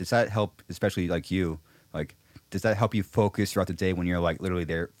on meat? Does that help, especially like you? Like, does that help you focus throughout the day when you're like literally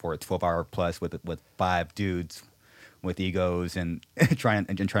there for a 12-hour plus with 5 dudes with egos and trying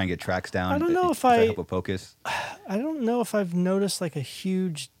to get tracks down? I don't know Does that help with focus? I don't know if I've noticed like a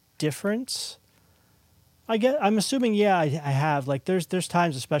huge difference. I'm assuming, yeah, I have. Like, there's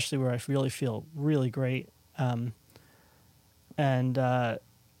times, especially where I really feel really great,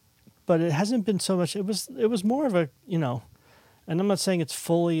 but it hasn't been so much. It was more of a, and I'm not saying it's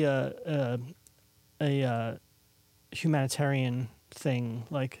fully a humanitarian thing,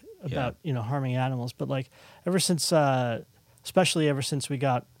 like about harming animals, but like ever since, especially ever since we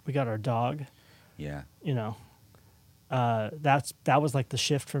got our dog, Yeah. that was like the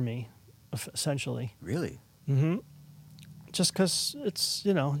shift for me, essentially. Really? Mm-hmm. Just because it's,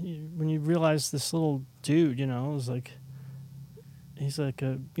 when you realize this little dude, is like, he's like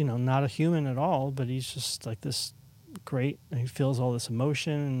not a human at all, but he's just like this great, and he feels all this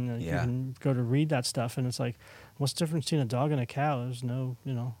emotion, and you can go to read that stuff, and it's like, what's the difference between a dog and a cow? There's no,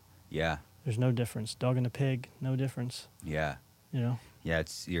 Yeah. there's no difference. Dog and a pig, no difference. Yeah. Yeah,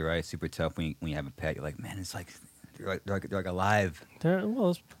 You're right. Super tough when you have a pet. You're like, man, it's like they're like alive.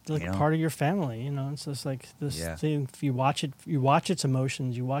 it's like part of your family. It's just like this thing. If you watch its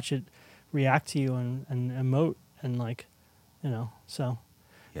emotions, you watch it react to you and emote, and like, so.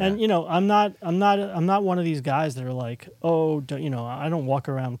 Yeah. And I'm not one of these guys that are like, oh, I don't walk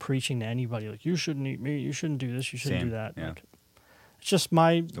around preaching to anybody like, you shouldn't eat meat, you shouldn't do this, you shouldn't do that. Yeah. Like, it's just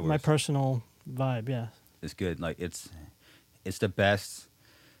my personal vibe. Yeah. It's good. Like it's the best.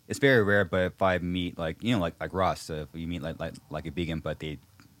 It's very rare, but if I meet like Ross, if you meet like a vegan, but you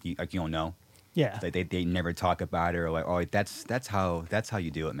don't know. Yeah. They never talk about it, or like, oh, that's how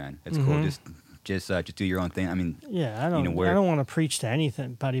you do it, man. It's Mm-hmm. cool. Just do your own thing. I mean, yeah, I don't want to preach to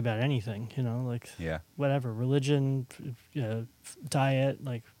anybody about anything. Like whatever religion, diet,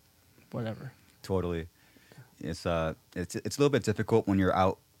 like whatever. Totally. It's a little bit difficult when you're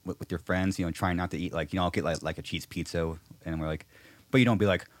out with your friends, trying not to eat I'll get like a cheese pizza, and we're like, but you don't be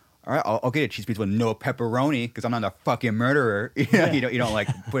like, all right, I'll get a cheese pizza with no pepperoni because I'm not a fucking murderer. You don't like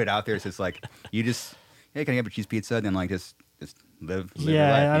put it out there. It's just like you just, hey, can I have a cheese pizza? And then like just live your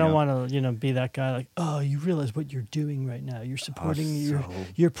life. I don't want to be that guy like, oh, you realize what you're doing right now. You're supporting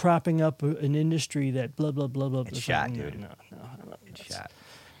you're propping up an industry that blah blah blah blah. It's shot, dude. No, It's shot.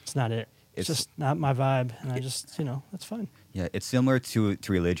 It's not it. It's just not my vibe, and I just that's fine. Yeah, it's similar to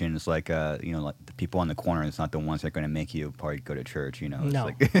religion. It's like like the people on the corner. It's not the ones that are going to make you probably go to church. It's no,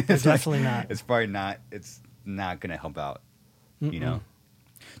 like, it's definitely not. It's probably not. It's not going to help out.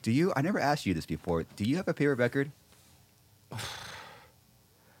 Do you? I never asked you this before. Do you have a favorite record?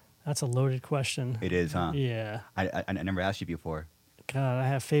 That's a loaded question. It is, huh? Yeah. I never asked you before. God, I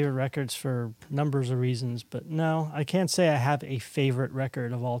have favorite records for numbers of reasons, but no, I can't say I have a favorite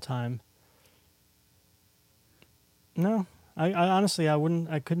record of all time. No, I honestly I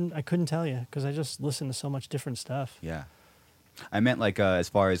couldn't tell you because I just listen to so much different stuff. Yeah, I meant like as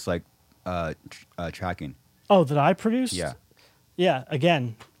far as like tracking. Oh, that I produced? Yeah. Yeah.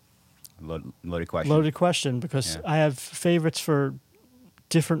 Again, loaded question. Loaded question because I have favorites for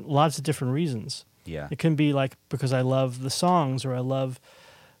lots of different reasons. Yeah. It can be like because I love the songs, or I love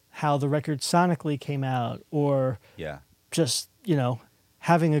how the record sonically came out, or just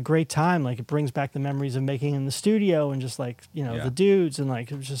having a great time. Like it brings back the memories of making in the studio and just like the dudes, and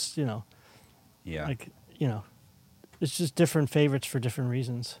like it was just like it's just different favorites for different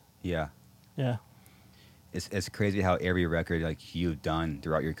reasons. Yeah. Yeah. It's crazy how every record like you've done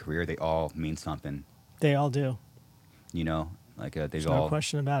throughout your career, they all mean something. They all do. Like There's no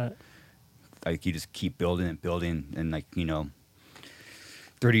question about it. Like you just keep building and building, and like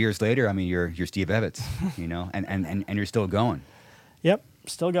 30 years later, I mean, you're Steve Evetts, and you're still going. Yep,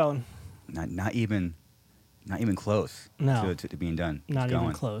 still going. Not even close. No. to being done. Not it's even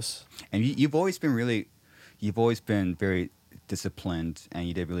going. close. And you've always been very disciplined, and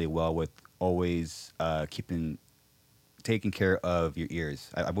you did really well with always taking care of your ears.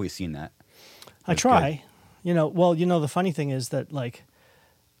 I've always seen that. I try. The funny thing is that like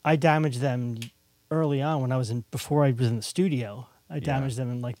I damaged them early on before I was in the studio, I damage them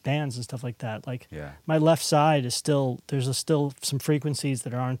in like bands and stuff like that. Like Yeah. my left side is still still some frequencies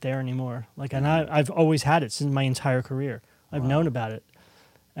that aren't there anymore. Like, and I've always had it since my entire career. I've known about it,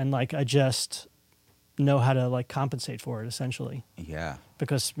 and like I just know how to like compensate for it essentially. Yeah.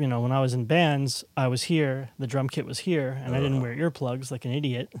 Because when I was in bands, I was here, the drum kit was here, and I didn't wear earplugs like an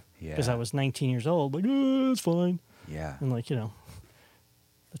idiot because I was 19 years old. Like, it's fine. Yeah. And like the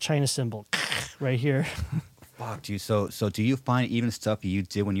China cymbal right here. Fuck, dude. So do you find even stuff you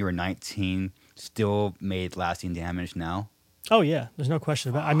did when you were 19 still made lasting damage now? Oh yeah, there's no question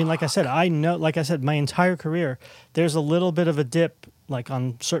about it. I mean, like I said, my entire career, there's a little bit of a dip like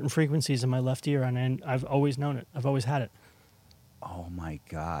on certain frequencies in my left ear, and I've always known it. I've always had it. Oh my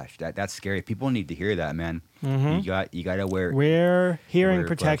gosh, that's scary. People need to hear that, man. Mm-hmm. You gotta wear hearing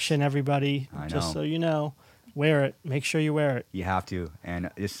protection, everybody. I know. Just so you know, wear it. Make sure you wear it. You have to,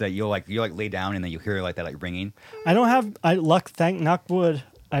 and it's like you'll lay down and then you hear like that like ringing. Knock wood.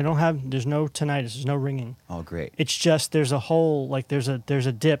 I don't have. There's no tinnitus. There's no ringing. Oh great. It's just there's a hole. Like there's a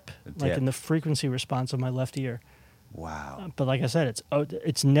dip like in the frequency response of my left ear. Wow. But like I said,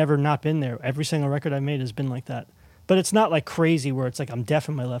 it's never not been there. Every single record I made has been like that. But it's not like crazy where it's like I'm deaf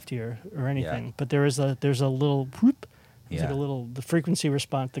in my left ear or anything. Yeah. But there's a little whoop. There's like Yeah. a little the frequency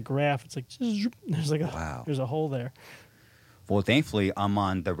response, the graph. It's like there's like there's a hole there. Well, thankfully I'm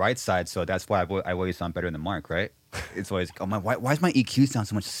on the right side, so that's why I always sound better than Mark, right? It's always why is my EQ sound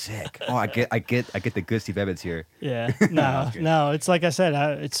so much sick? Oh, I get the good Steve Evetts here. Yeah, no. It's like I said,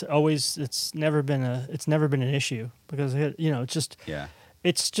 it's never been an issue because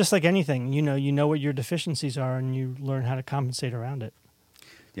it's just like anything. You know what your deficiencies are, and you learn how to compensate around it.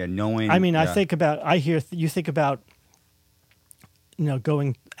 Yeah, knowing. I mean, you think about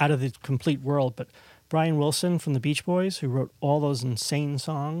going out of the complete world, but Brian Wilson from the Beach Boys, who wrote all those insane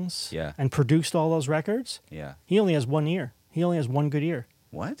songs and produced all those records, he only has one ear. He only has one good ear.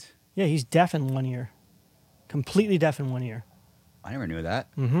 What? Yeah, he's deaf in one ear. Completely deaf in one ear. I never knew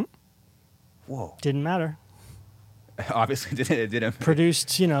that. Mm-hmm. Whoa. Didn't matter. Obviously, it didn't.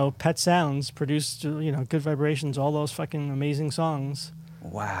 Produced, Pet Sounds, produced, Good Vibrations, all those fucking amazing songs.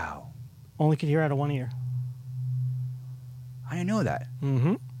 Wow. Only could hear out of one ear. I didn't know that.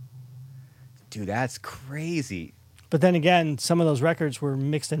 Mm-hmm. Dude, that's crazy. But then again, some of those records were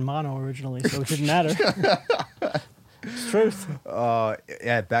mixed in mono originally, so it didn't matter. It's truth.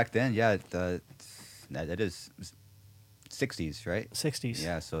 Yeah, back then, that is 60s, right? 60s.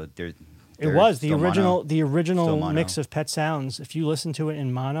 Yeah, so there's it was the original mono. mix of Pet Sounds. If you listen to it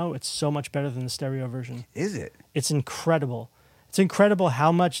in mono, it's so much better than the stereo version. Is it? It's incredible. It's incredible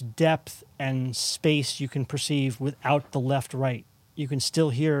how much depth and space you can perceive without the left right. You can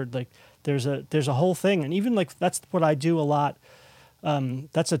still hear like there's a whole thing, and even like that's what I do a lot.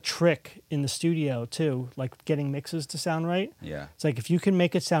 That's a trick in the studio too, like getting mixes to sound right. Yeah. It's like if you can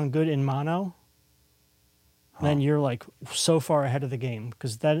make it sound good in mono, then you're like so far ahead of the game,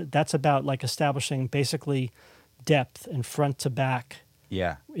 because that's about like establishing basically depth and front to back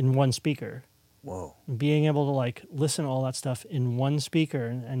in one speaker. Whoa. And being able to like listen to all that stuff in one speaker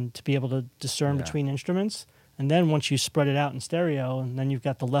and to be able to discern between instruments. And then once you spread it out in stereo, and then you've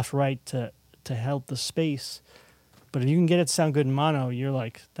got the left right to help the space. But if you can get it to sound good in mono, you're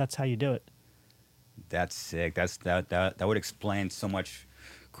like, that's how you do it. That's sick. That would explain so much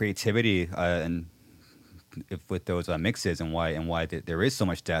creativity and with those mixes and why there is so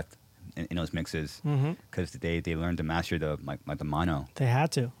much depth in those mixes, because they learned to master the mono. They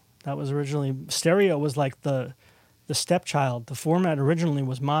had to. That was originally stereo was like the stepchild. The format originally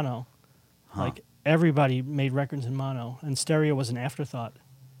was mono. Like everybody made records in mono, and stereo was an afterthought.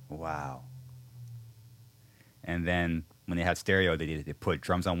 Wow. And then when they had stereo, they put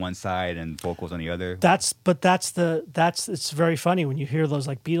drums on one side and vocals on the other. It's very funny when you hear those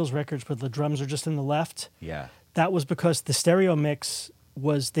like Beatles records where the drums are just in the left. Yeah. That was because the stereo mix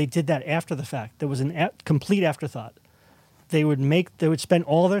they did that after the fact. There was complete afterthought. They would spend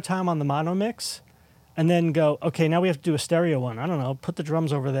all their time on the mono mix, and then go, okay, now we have to do a stereo one. I don't know, put the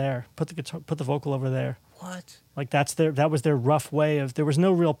drums over there, put the guitar, put the vocal over there. What? Like that was their rough way of. There was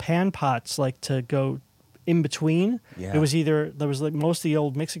no real pan pots like to go in between. Yeah. It was there was like most of the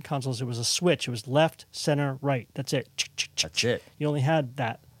old mixing consoles. It was a switch. It was left, center, right. That's it. That's it. You only had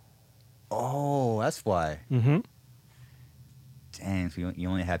that. Oh, that's why. Mm-hmm. Dang, so you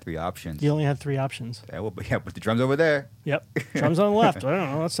only had 3 options. You only had 3 options. Yeah, put the drums over there. Yep. Drums on the left. I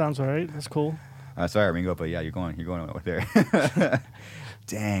don't know. That sounds all right. That's cool. Sorry, Ringo, but yeah, you're going over there.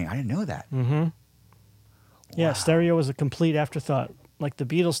 Dang, I didn't know that. Mm-hmm. Wow. Yeah, stereo was a complete afterthought. Like the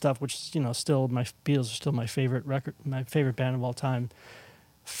Beatles stuff, which still Beatles are still my favorite record, my favorite band of all time.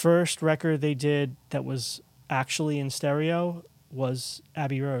 First record they did that was actually in stereo was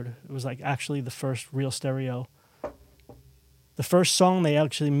Abbey Road. It was like actually the first real stereo. The first song they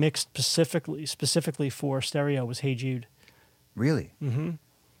actually mixed specifically for stereo was Hey Jude. Really? Mm-hmm.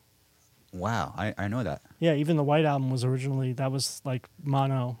 Wow, I know that. Yeah, even the White Album was originally, that was like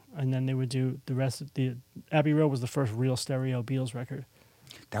mono, and then they would do the rest of the, Abbey Road was the first real stereo Beatles record.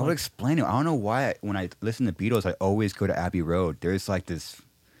 That would explain it. I don't know why when I listen to Beatles, I always go to Abbey Road. There's like this,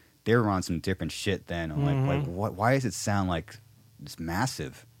 they were on some different shit then. I'm like what? Why does it sound like it's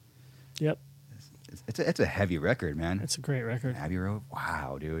massive? Yep. It's a heavy record, man. It's a great record. Abbey Road,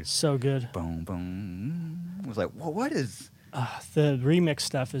 wow, dude. So good. Boom, boom. I was like, what is... The remix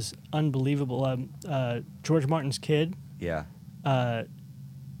stuff is unbelievable. George Martin's Kid. Yeah.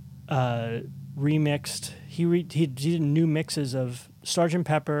 Remixed. He did new mixes of Sgt.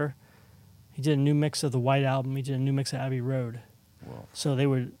 Pepper. He did a new mix of the White Album. He did a new mix of Abbey Road. Whoa. So they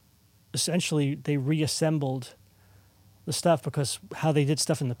were essentially, they reassembled the stuff, because how they did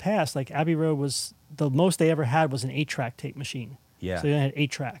stuff in the past, like Abbey Road was the most they ever had was an 8-track tape machine. Yeah. So they had 8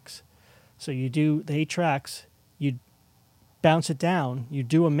 tracks. So you do the 8 tracks, you bounce it down, you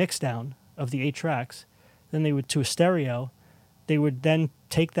do a mix down of the 8 tracks, then they would to a stereo. They would then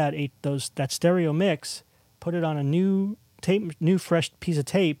take that stereo mix, put it on a new fresh piece of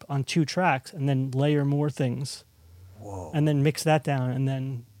tape on 2 tracks, and then layer more things. Whoa. And then mix that down, and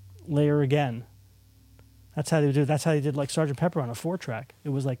then layer again. That's how they do. That's how they did like Sgt. Pepper on a 4-track. It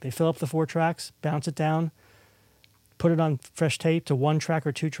was like they fill up the 4 tracks, bounce it down, put it on fresh tape to 1 track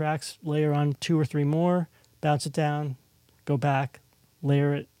or 2 tracks, layer on 2 or 3 more, bounce it down, go back,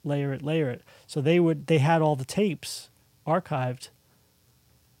 layer it, layer it, layer it. So they had all the tapes archived.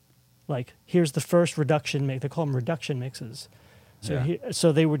 Like, here's the first reduction mix. They call them reduction mixes. So Yeah.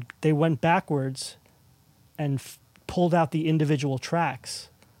 they went backwards and pulled out the individual tracks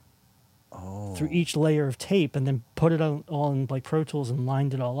through each layer of tape, and then put it all in like Pro Tools and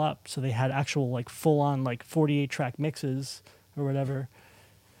lined it all up. So they had actual like full on like 48 track mixes or whatever.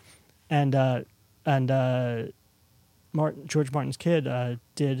 And George Martin's Kid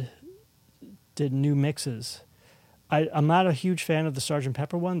did new mixes. I'm not a huge fan of the Sgt.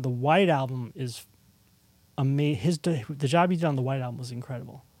 Pepper one. The White Album is amazing. The job he did on the White Album was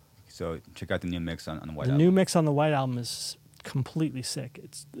incredible. So check out the new mix on the White The Album. new mix on the White Album is completely sick.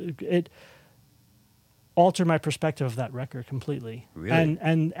 It altered my perspective of that record completely. Really?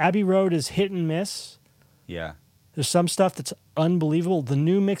 And Abbey Road is hit and miss. Yeah. There's some stuff that's unbelievable. The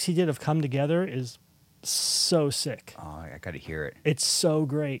new mix he did of Come Together is so sick. Oh, I got to hear it. It's so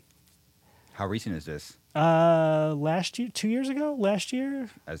great. How recent is this? Last year, 2 years ago? Last year?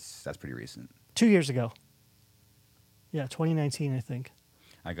 That's pretty recent. 2 years ago. Yeah, 2019, I think.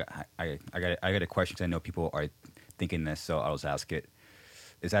 I got a question because I know people are thinking this, so I'll just ask it.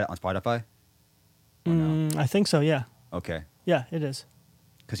 Is that on Spotify? Or no? I think so, yeah. Okay. Yeah, it is.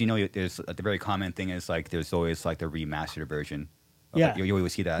 Because there's the very common thing is like there's always like the remastered version. Yeah. You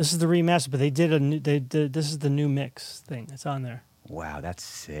always see that. This is the remaster, but they did this is the new mix thing. It's on there. Wow, that's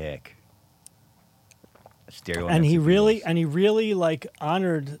sick. Stereo. And mix he of really Beatles. like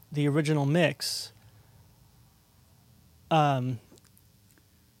honored the original mix. I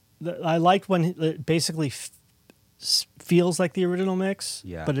liked when it basically feels like the original mix,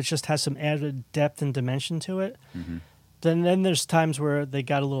 Yeah. but it just has some added depth and dimension to it. Mm-hmm. Then there's times where they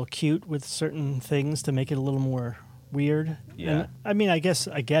got a little cute with certain things to make it a little more weird. Yeah. And, I mean, I guess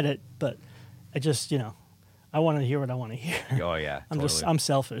I get it, but I just, I want to hear what I want to hear. Oh yeah. Totally. I'm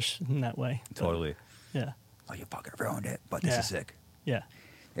selfish in that way. But, Totally. yeah. Oh, you fucking ruined it, but this Yeah. is sick. Yeah.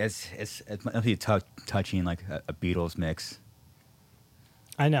 It must be touching like a Beatles mix.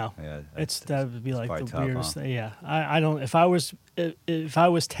 I know. Yeah, That would be like probably the tough, weirdest huh? thing. Yeah. I don't, if I was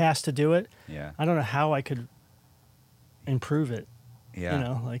tasked to do it, Yeah. I don't know how I could improve it. Yeah.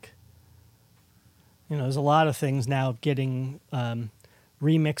 There's a lot of things now getting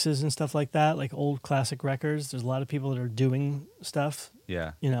remixes and stuff like that, like old classic records. There's a lot of people that are doing stuff,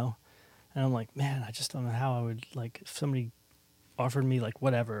 Yeah. and I'm like, man, I just don't know how I would, like, if somebody offered me, like,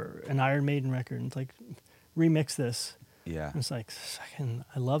 whatever, an Iron Maiden record, and it's like, remix this. Yeah. And it's like,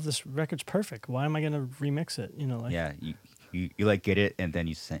 I love this record's perfect. Why am I going to remix it? Yeah. You like get it and then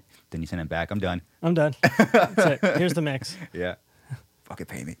you send it back. I'm done. I'm done. That's it. Here's the mix. Yeah. Fucking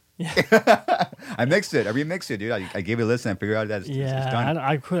pay me. Yeah. I mixed it. I remixed it, dude. I gave it a listen and figured out that it's done.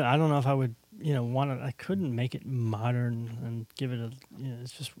 I don't know if I would, I couldn't make it modern and give it a,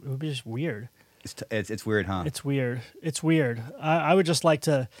 it would be just weird. It's weird, huh? It's weird. It's weird. I would just like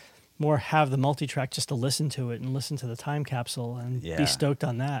to more have the multi-track just to listen to it and listen to the time capsule and be stoked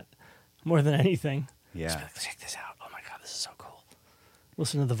on that more than anything. Yeah. Just be like, check this out. Oh my God, this is so cool.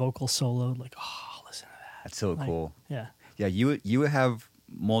 Listen to the vocal solo. Like, oh, listen to that. That's so Like, cool. Yeah. Yeah, you would have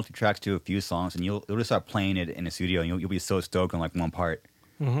multi tracks to a few songs, and you'll just start playing it in the studio, and you'll be so stoked on like one part.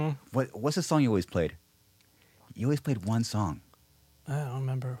 Mm-hmm. What's the song you always played? You always played one song. I don't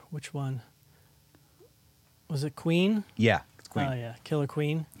remember which one. Was it Queen? Yeah, it's Queen. Oh yeah, Killer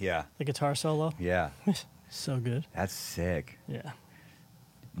Queen. Yeah, The guitar solo. yeah, So good. that's sick. Yeah.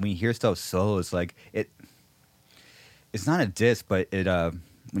 When you hear stuff solo, it's like it's not a diss, but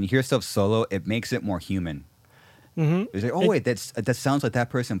when you hear stuff solo, it makes it more human. Mm-hmm. It's like, oh wait, that sounds like that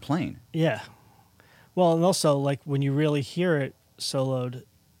person playing. Yeah. Well, and also like when you really hear it soloed,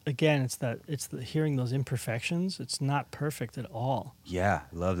 again, it's the hearing those imperfections. It's not perfect at all. Yeah,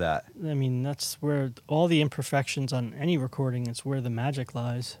 love that. I mean, that's where all the imperfections on any recording. It's where the magic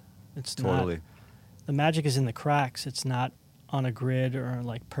lies. It's Totally. not. The magic is in the cracks. It's not on a grid or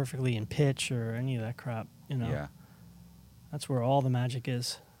like perfectly in pitch or any of that crap. You know. Yeah, That's where all the magic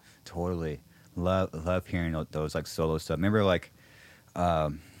is. totally. Love hearing those like solo stuff. Remember like,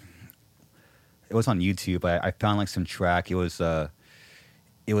 it was on YouTube. I found like some track. It was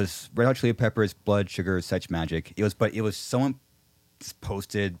Red Hot Chili Peppers, Blood Sugar Sex Magic. It was someone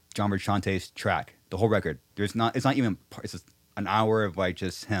posted John Berchante's track, the whole record. It's not even. It's just an hour of like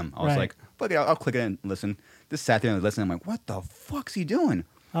just him. I was Right. like, fuck it, I'll click it and listen. Just sat there and listened. I'm like, what the fuck's he doing?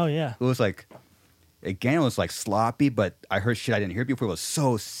 Oh yeah. It was like, again, it was like sloppy, but I heard shit I didn't hear before. It was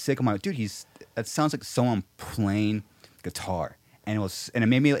so sick. I'm like, dude, that sounds like someone playing guitar, and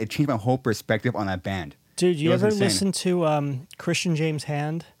it changed my whole perspective on that band. Dude, you It was ever insane. listen to Christian James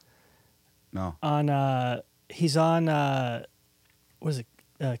Hand? No, He's on what is it,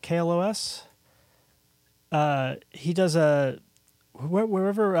 KLOS? He does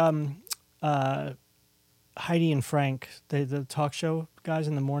wherever Heidi and Frank, the talk show guys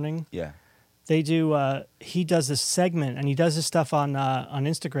in the morning, yeah, they do. He does this segment, and he does this stuff on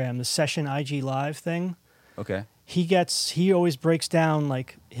Instagram, the Session IG Live thing. okay, He always breaks down,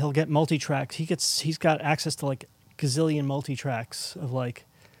 like he'll get multi-tracks. He's got access to like gazillion multi-tracks of like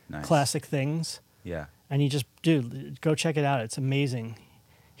nice, classic things. yeah, And dude, go check it out. It's amazing.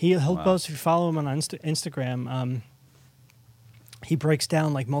 He'll Wow. post, if you follow him on Instagram, he breaks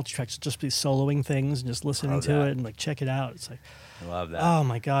down like multi-tracks, just be soloing things and just listening Love to that. it and like check it out. It's like, I love that. oh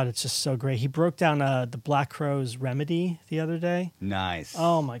my God, it's just so great. He broke down the Black Crowes Remedy the other day. Nice.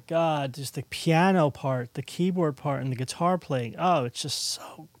 Oh my God, just the piano part, the keyboard part, and the guitar playing. Oh, it's just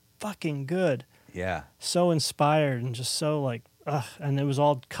so fucking good. Yeah, So inspired and just so like, ugh. And it was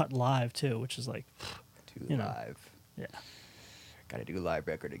all cut live too, which is like, do you know, live. yeah. Got to do live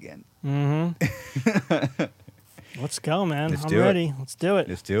record again. Mm-hmm. Let's go, man. Let's I'm do it. ready. Let's do it.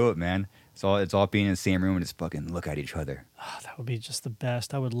 Let's do it, man. It's all being in the same room and just fucking look at each other. Oh, that would be just the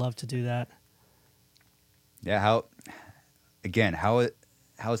best. I would love to do that. Yeah, how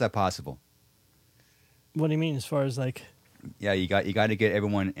is that possible? What do you mean, as far as like? Yeah, you got to get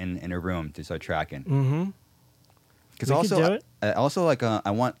everyone in a room to start tracking. Mm-hmm. Because We also, could do it. also like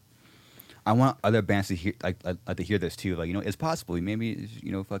I want other bands to hear like to hear this too. Like, you know, it's possible. Maybe,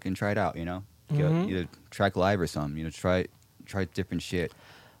 you know, fucking try it out. You know, Mhm. either track live or something. You know, try different shit.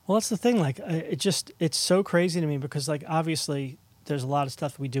 Well, that's the thing. Like, it's so crazy to me because, like, obviously, there's a lot of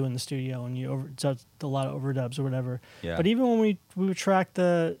stuff we do in the studio, and does a lot of overdubs or whatever. Yeah. But even when we would track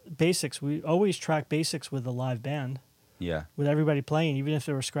the basics, we always track basics with a live band, Yeah. with everybody playing, even if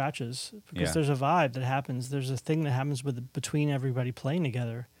there were scratches, because Yeah. there's a vibe that happens. There's a thing that happens between everybody playing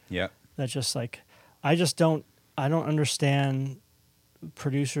together. Yeah. That just like, I don't understand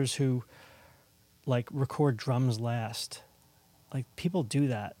producers who like record drums last. Like, people do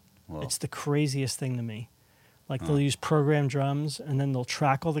that. Well, It's the craziest thing to me. Like, Huh. they'll use programmed drums and then they'll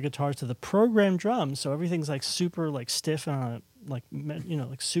track all the guitars to the programmed drums, so everything's like super like stiff and like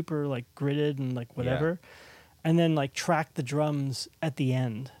like super like gridded and like whatever, and then like track the drums at the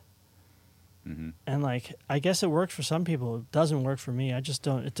end. hmm And like, I guess it works for some people. It doesn't work for me. I just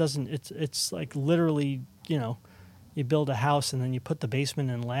don't. It doesn't. It's like literally, you build a house and then you put the basement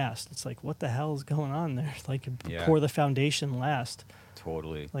in last. It's like, what the hell is going on there? Like, you Yeah. pour the foundation last.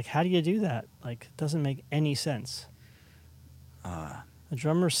 Totally. Like, how do you do that? Like, it doesn't make any sense. The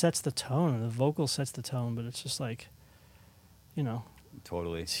drummer sets the tone and the vocal sets the tone, but it's just like,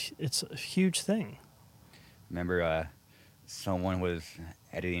 Totally. it's a huge thing. Remember, someone was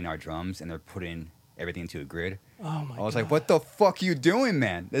editing our drums and they're putting everything into a grid. Oh my! I was God. like, "What the fuck you doing,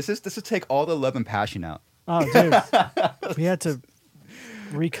 man? This is take all the love and passion out." Oh, dude, we had to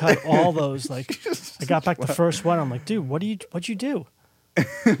recut all those. Like, I got back the first one. I'm like, dude, what'd you do?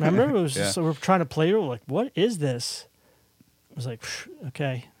 Remember, it was just, so we're trying to play it. We're like, what is this? I was like,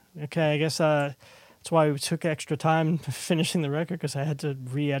 okay. I guess that's why we took extra time finishing the record, because I had to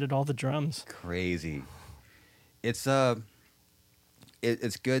re-edit all the drums. Crazy. It's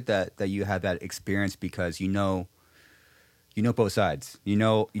it's good that you have that experience because you know both sides. You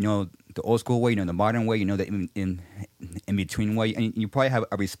know the old school way, you know the modern way, you know the in between way, and you probably have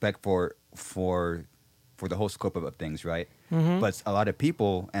a respect for the whole scope of things, right? Mm-hmm. But a lot of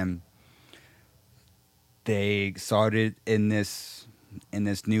people, and they started in this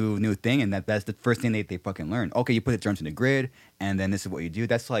new thing, and that's the first thing they fucking learn. Okay, you put the drums in the grid, and then this is what you do.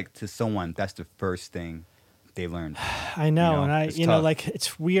 That's like, to someone, that's the first thing they learned. I know, and It's tough. like,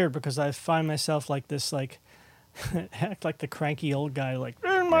 it's weird because I find myself like this, like, act like the cranky old guy, like,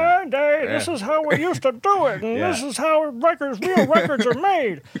 in my day, this is how we used to do it, and this is how real records are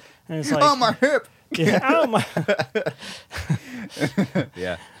made. And it's like, oh, my hip. yeah, oh my.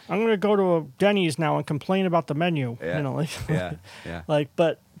 Yeah. I'm gonna go to a Denny's now and complain about the menu. Yeah. You know, like, Yeah. like,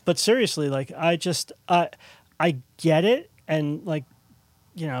 but seriously, like, I get it, and like,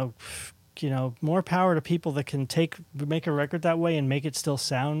 you know, more power to people that can make a record that way and make it still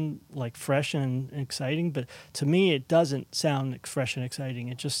sound like fresh and exciting. But to me, it doesn't sound fresh and exciting.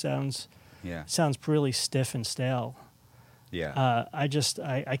 It just sounds really stiff and stale. Yeah. I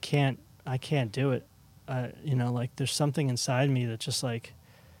can't do it. You know, like, there's something inside me that just, like,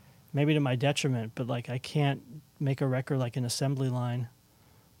 maybe to my detriment, but like, I can't make a record like an assembly line.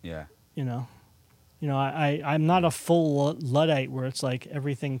 Yeah. You know, I'm not a full Luddite where it's like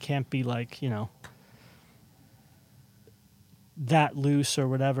everything can't be like, you know, that loose or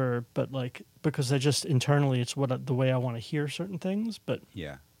whatever, but like, because I just internally, it's the way I want to hear certain things. But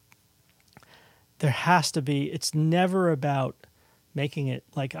Yeah. there has to be. It's never about making it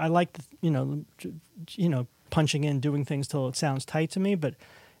like, I like punching in, doing things till it sounds tight to me, but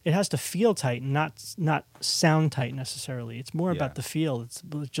it has to feel tight, not sound tight necessarily. It's more about the feel. It's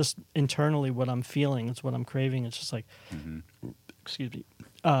just internally what I'm feeling. It's what I'm craving. It's just like, excuse me.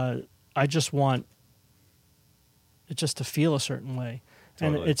 I just want it just to feel a certain way.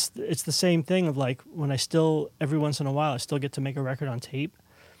 Totally. And it's the same thing of like, when every once in a while, I still get to make a record on tape.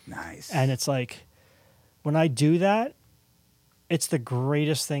 Nice. And it's like, when I do that, it's the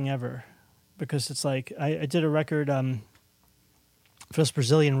greatest thing ever, because it's like, I did a record for this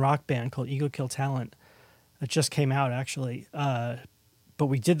Brazilian rock band called Ego Kill Talent. It just came out, actually. But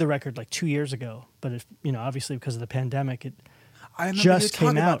we did the record like 2 years ago. But, obviously because of the pandemic, it just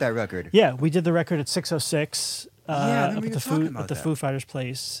came out. About that record. Yeah, we did the record at 606 up at the the Foo Fighters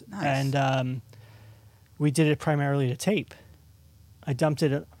place. Nice. And we did it primarily to tape. I dumped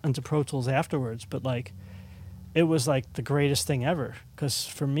it onto Pro Tools afterwards, but like, it was like the greatest thing ever. Because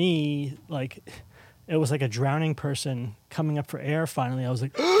for me, like, it was like a drowning person coming up for air finally. I was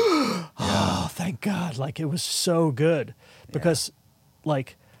like, oh, thank God. Like, it was so good. Because,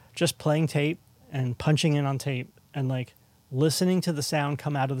 like, just playing tape and punching in on tape and, like, listening to the sound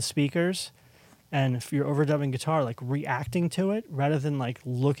come out of the speakers, and if you're overdubbing guitar, like, reacting to it rather than, like,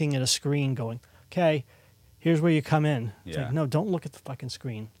 looking at a screen going, okay, here's where you come in. It's like, no, don't look at the fucking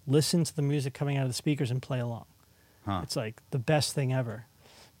screen. Listen to the music coming out of the speakers and play along. It's, like, the best thing ever.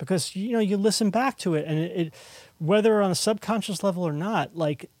 Because, you listen back to it, and it whether on a subconscious level or not,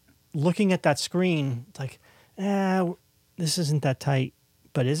 like, looking at that screen, it's like, this isn't that tight.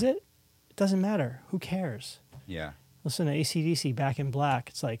 But is it? It doesn't matter. Who cares? Yeah. Listen to AC/DC, Back in Black.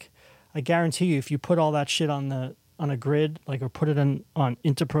 It's like, I guarantee you, if you put all that shit on a grid, like, or put it on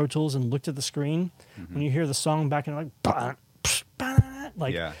into Pro Tools and looked at the screen, when you hear the song back in, like, bah, psh, bah,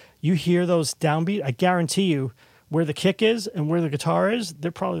 like, you hear those downbeat, I guarantee you, where the kick is and where the guitar is,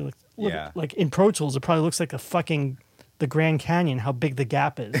 they're probably like in Pro Tools, it probably looks like the Grand Canyon, how big the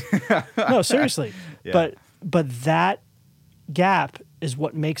gap is. No, seriously. But that gap is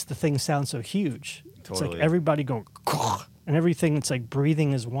what makes the thing sound so huge. Totally. It's like everybody going, and everything, it's like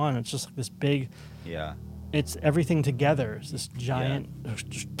breathing as one. It's just like this big, it's everything together. It's this giant,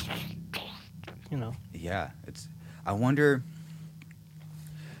 Yeah, I wonder,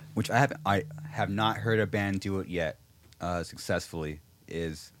 which I have not heard a band do it yet successfully,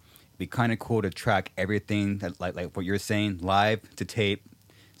 is it'd be kind of cool to track everything that like what you're saying live to tape,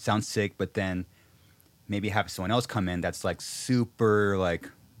 sounds sick, but then maybe have someone else come in that's like super like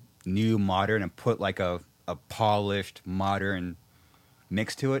new modern and put like a polished modern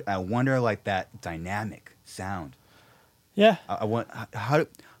mix to it. I wonder like that dynamic sound. Yeah. I want how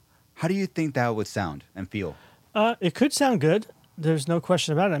do you think that would sound and feel? It could sound good. There's no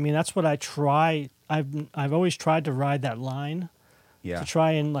question about it. I mean, that's what I try. I've always tried to ride that line. Yeah. To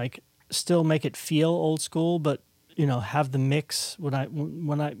try and like still make it feel old school, but have the mix when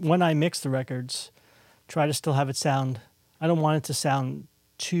I mix the records, try to still have it sound. I don't want it to sound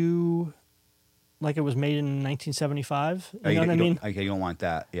too like it was made in 1975. You know what I mean? Okay, you don't want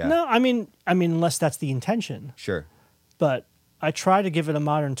that. Yeah. No, I mean unless that's the intention. Sure. But I try to give it a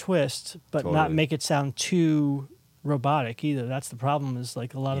modern twist, but not Totally. make it sound too robotic either. That's the problem. Is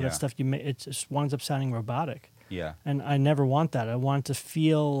like a lot of that Yeah. stuff it just winds up sounding robotic, Yeah. and I never want that. I want it to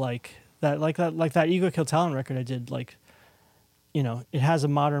feel like that Ego Kill Talent record I did. Like, you know, it has a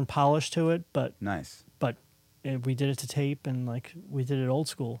modern polish to it, but Nice. we did it to tape, and like we did it old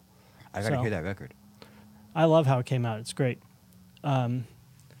school. I gotta So- hear that record. I love how it came out. It's great.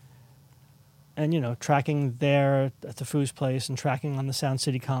 And, you know, tracking there at the Foos place and tracking on the Sound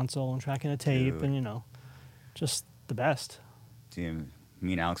City console and tracking a tape Dude. and, you know, just the best. Dude,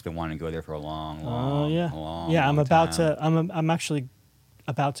 me and Alex been wanting to go there for a long, Oh, yeah. long, Yeah, I'm long about time. to, I'm actually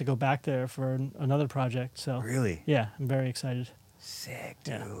about to go back there for another project. So, Really? yeah, I'm very excited. Sick,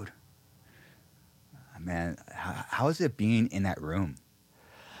 Yeah. dude. Man, how is it being in that room?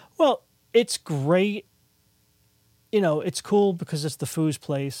 Well, it's great. You know, it's cool because it's the Foos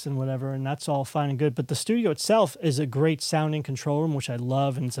place and whatever, and that's all fine and good. But the studio itself is a great sounding control room, which I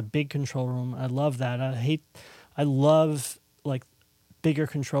love, and it's a big control room. I love that. I love like bigger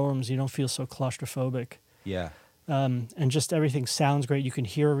control rooms. You don't feel so claustrophobic, Yeah. and just everything sounds great. You can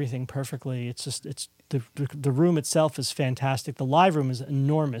hear everything perfectly. It's just the room itself is fantastic. The live room is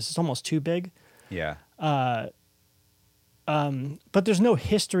enormous. It's almost too big. Yeah. But there's no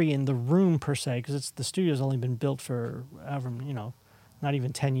history in the room per se because the studio's only been built for you know, not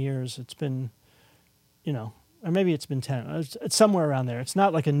even 10 years. It's been, you know, or maybe it's been 10. It's somewhere around there. It's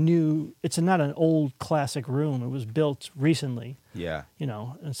not like it's not an old classic room. It was built recently, Yeah. you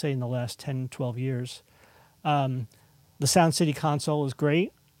know, and say in the last 10, 12 years. The Sound City console is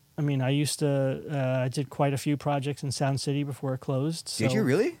great. I mean, I did quite a few projects in Sound City before it closed. So, Did you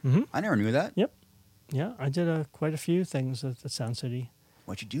really? Mhm. I never knew that. Yep. Yeah, I did quite a few things at Sound City.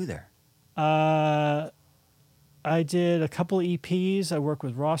 What'd you do there? I did a couple EPs. I worked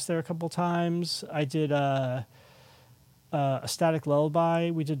with Ross there a couple times. I did a Static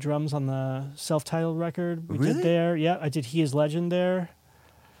Lullaby. We did drums on the self-titled record. We Really? did there. Yeah, I did He Is Legend there.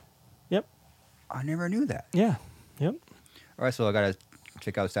 Yep. I never knew that. Yeah. Yep. All right, so I gotta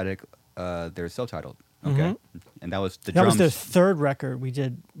check out Static. They're self-titled. Okay. And that was the That drums. was their third record we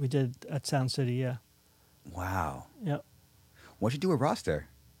did at Sound City. Yeah. Wow. Yep. What'd you do with Ross there?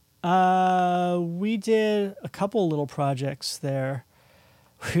 We did a couple little projects there.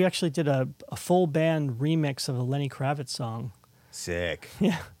 We actually did a full band remix of a Lenny Kravitz song. Sick.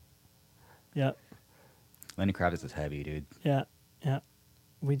 Yeah. Yeah. Lenny Kravitz is heavy, dude. Yeah. Yeah.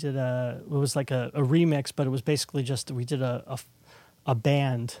 We did it was like a remix, but it was basically just, we did a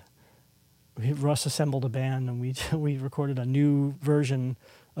band. Russ assembled a band and we recorded a new version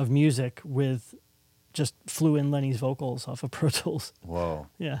of music with just flew in Lenny's vocals off of Pro Tools. Whoa.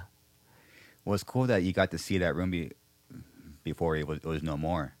 Yeah. Well, it's cool that you got to see that room before it was no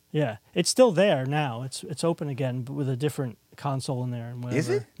more. Yeah. It's still there now. It's open again, but with a different console in there and whatever. Is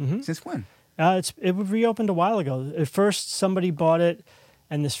it? Mm-hmm. Since when? It reopened a while ago. At first, somebody bought it,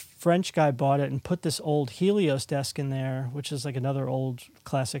 and this French guy bought it and put this old Helios desk in there, which is like another old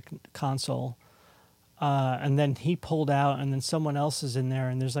classic console. And then he pulled out, and then someone else is in there,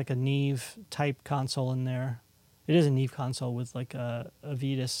 and there's like a Neve type console in there. It is a Neve console with like a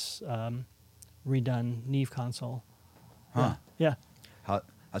Evetts redone Neve console. Huh. Yeah.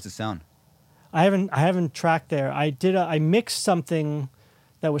 How's it sound? I haven't tracked there. I mixed something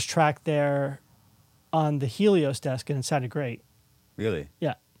that was tracked there on the Helios desk, and it sounded great. Really?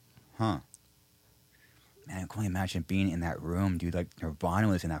 Yeah. Huh. Man, I can only imagine being in that room, dude. Like Nirvana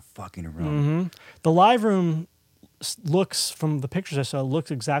was in that fucking room. Mm-hmm. The live room looks, from the pictures I saw, looks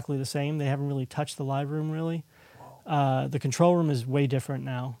exactly the same. They haven't really touched the live room, really. The control room is way different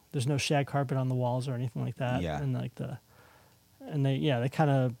now. There's no shag carpet on the walls or anything like that. Yeah. And they kind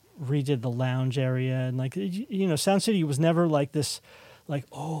of redid the lounge area, and like, you know, Sound City was never like this, like,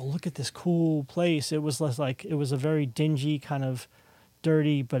 oh, look at this cool place. It was less like, it was a very dingy kind of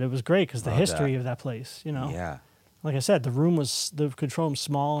dirty, but it was great because the Love history that. of that place, you know. Yeah. Like I said, the control room's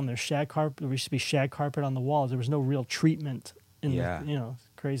small, and there's shag carpet. There used to be shag carpet on the walls. There was no real treatment in Yeah. you know,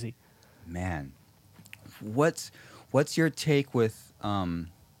 crazy. Man, what's your take with,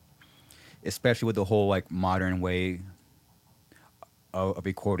 especially with the whole like modern way of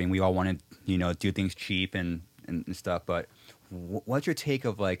recording? We all want to, you know, do things cheap and stuff, but what's your take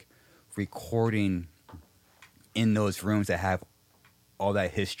of like recording in those rooms that have all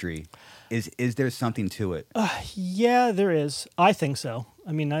that history? Is there something to it? Yeah, there is. I think so.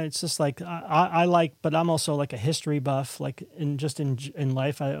 I mean, it's just like I like, but I'm also like a history buff. Like in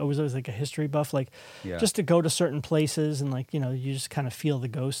life, I was always like a history buff. Like Yeah. just to go to certain places and like, you know, you just kind of feel the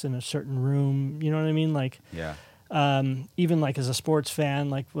ghost in a certain room. You know what I mean? Like Yeah. even like as a sports fan,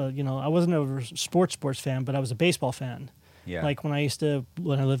 like, well, you know, I wasn't a sports fan, but I was a baseball fan. Yeah. Like when I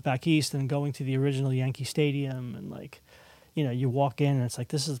lived back east and going to the original Yankee Stadium, and like, you know, you walk in and it's like,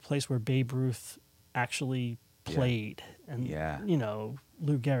 this is the place where Babe Ruth actually played, and you know,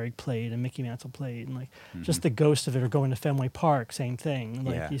 Lou Gehrig played and Mickey Mantle played, and like just the ghost of it. Or going to Fenway Park, same thing.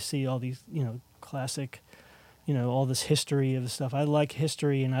 Like you see all these, you know, classic, you know, all this history of the stuff. I like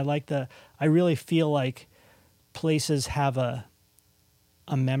history, and I really feel like places have a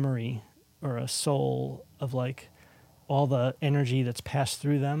memory or a soul of like all the energy that's passed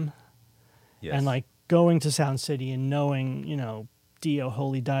through them. Yes. And like going to Sound City and knowing, you know, Dio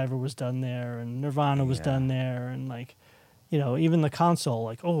Holy Diver was done there, and Nirvana was done there, and like, you know, even the console,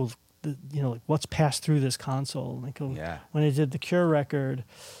 like, oh, you know, like what's passed through this console. Like when I did the Cure record,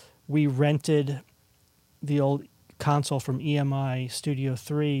 we rented the old console from EMI Studio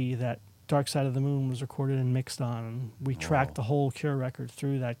 3 that Dark Side of the Moon was recorded and mixed on. And we tracked the whole Cure record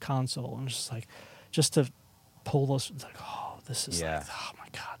through that console, and just like, just to pull those, it's like, oh, this is like, oh my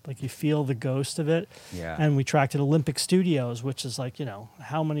God, like you feel the ghost of it. Yeah. And we tracked at Olympic Studios, which is like, you know,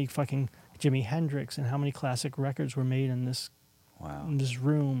 how many fucking Jimi Hendrix and how many classic records were made in this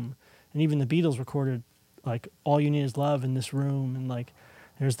room. And even the Beatles recorded like All You Need Is Love in this room. And like,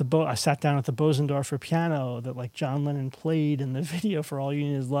 there's I sat down at the Bosendorfer piano that like John Lennon played in the video for All You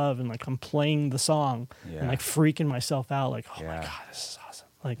Need Is Love, and like I'm playing the song and like freaking myself out, like, oh my God, this is awesome.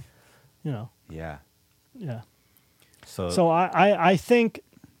 Like, you know. Yeah. Yeah. So I think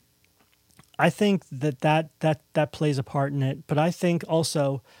that plays a part in it, but I think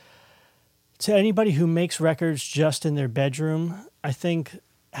also to anybody who makes records just in their bedroom, I think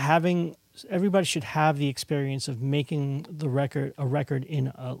everybody should have the experience of making a record in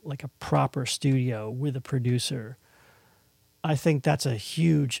a proper studio with a producer. I think that's a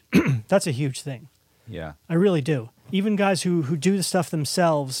huge thing. Yeah. I really do. Even guys who do the stuff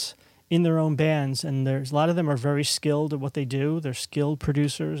themselves in their own bands, and there's a lot of them are very skilled at what they do. They're skilled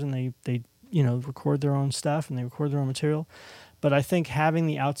producers, and they you know, record their own stuff and they record their own material. But I think having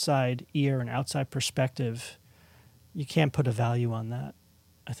the outside ear and outside perspective, you can't put a value on that.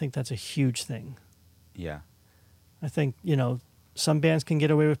 I think that's a huge thing. Yeah. I think, you know, some bands can get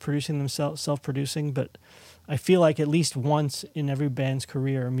away with producing themselves, self-producing, but I feel like at least once in every band's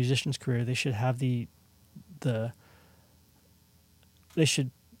career or musician's career, they should have they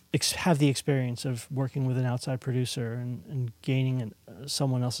should have the experience of working with an outside producer and gaining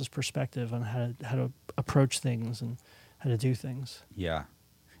someone else's perspective on how to approach things and how to do things. Yeah,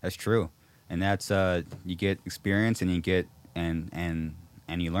 that's true. And that's you get experience, and you get and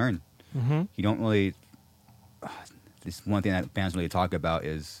you learn. Mm-hmm. You don't really. This one thing that bands really talk about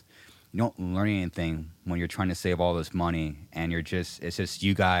is you don't learn anything when you're trying to save all this money, and it's just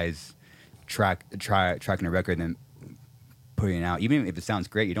you guys tracking a record and putting it out. Even if it sounds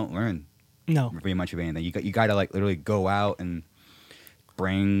great, you don't learn very much of anything. You got to like literally go out and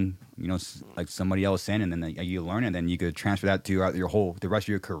bring, you know, like somebody else in, and then you learn it, and then you could transfer that to the rest of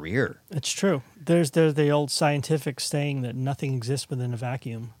your career. It's true. There's the old scientific saying that nothing exists within a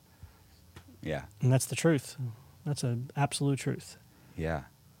vacuum. Yeah. And that's the truth. That's an absolute truth. Yeah.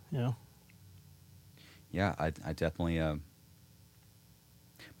 You know? Yeah, I definitely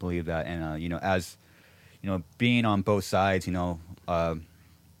believe that. And, you know, as, you know, being on both sides, you know,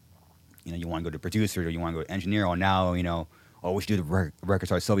 you want to go to producer or you want to go to engineer, or now, you know, oh, we should do the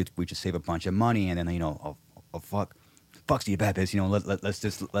records ourselves. We just save a bunch of money, and then, you know, fuck Steve Evetts, you know, let's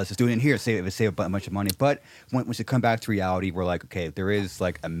just do it in here, save a bunch of money. But once you come back to reality, we're like, okay, there is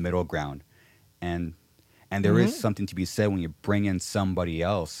like a middle ground, and there is something to be said when you bring in somebody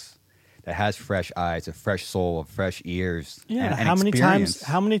else that has fresh eyes, a fresh soul, fresh ears. Yeah. And how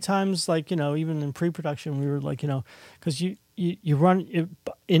many times, like, you know, even in pre-production, we were like, you know, because you run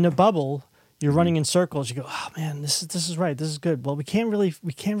in a bubble. You're running in circles. You go, oh man, this is right. This is good. Well, we can't really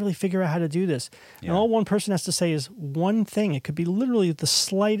figure out how to do this. Yeah. And all one person has to say is one thing. It could be literally the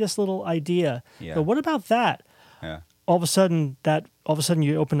slightest little idea. Yeah. But what about that? Yeah. All of a sudden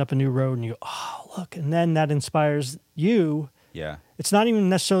you open up a new road and you go, oh look, and then that inspires you. Yeah. It's not even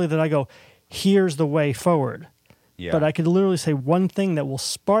necessarily that I go, here's the way forward. Yeah. But I could literally say one thing that will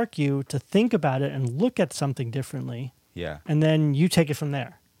spark you to think about it and look at something differently. Yeah. And then you take it from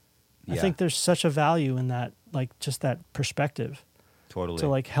there. I think there's such a value in that, like just that perspective. Totally. To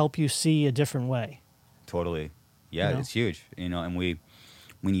like help you see a different way. Totally. Yeah, you know? It's huge. You know, and we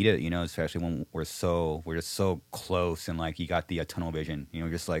need it, you know, especially when we're just so close, and like you got the tunnel vision, you know,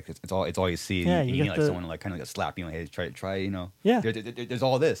 just like it's all you see. Yeah, you need like someone to like kind of like slap you, hey, try, you know. Yeah. There's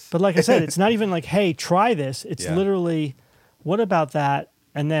all this. But like I said, it's not even like, hey, try this. It's literally, what about that?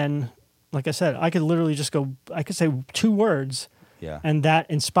 And then, like I said, I could literally just go, I could say 2 words. Yeah. And that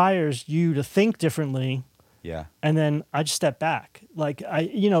inspires you to think differently, Yeah. And then I just step back. Like I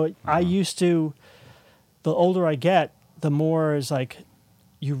used to, the older I get, the more is like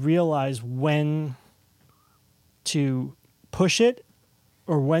you realize when to push it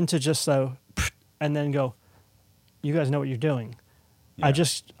or when to just and then go, you guys know what you're doing. Yeah.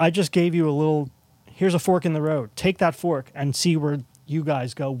 I just gave you a little, here's a fork in the road. Take that fork and see where you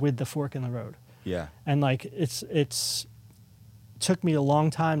guys go with the fork in the road. Yeah. And like it's took me a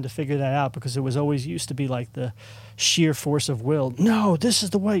long time to figure that out because it was always used to be like the sheer force of will. No, this is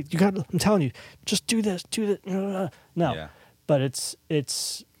the way. You got, I'm telling you, just do this, do that. No. Yeah. But it's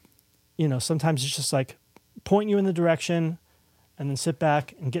sometimes it's just like point you in the direction and then sit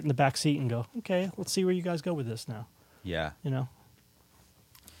back and get in the back seat and go, okay, let's see where you guys go with this now. Yeah.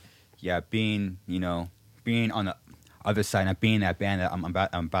 Yeah, being on the other side, not being that band that I'm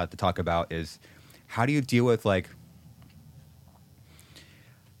about to talk about, is how do you deal with like,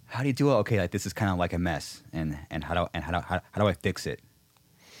 okay, like this is kind of like a mess, and how do I fix it?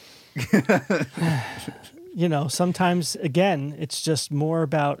 Sometimes again, it's just more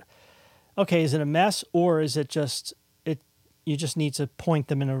about, okay, is it a mess or is it just you just need to point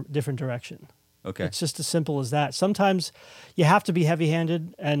them in a different direction. Okay. It's just as simple as that. Sometimes you have to be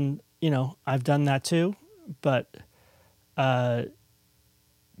heavy-handed, and I've done that too, but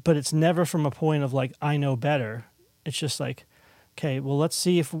it's never from a point of like I know better. It's just like, okay, well, let's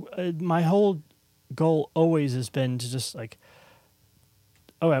see if my whole goal always has been to just like,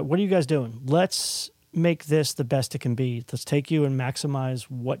 all right, what are you guys doing? Let's make this the best it can be. Let's take you and maximize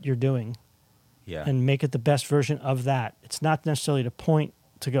what you're doing. Yeah. And make it the best version of that. It's not necessarily to point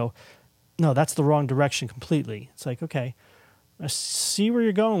to go, no, that's the wrong direction completely. It's like, okay, I see where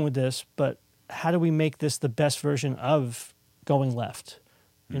you're going with this, but how do we make this the best version of going left?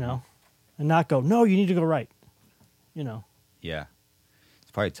 And not go, no, you need to go right. Yeah.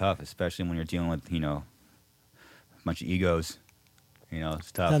 It's probably tough, especially when you're dealing with, a bunch of egos.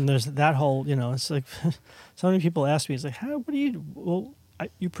 It's tough. Then there's that whole, it's like, so many people ask me, it's like, what do you, well,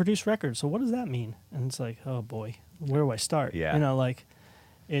 you produce records, so what does that mean? And it's like, oh boy, where do I start? Yeah. Like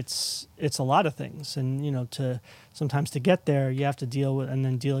it's a lot of things, and to sometimes to get there, you have to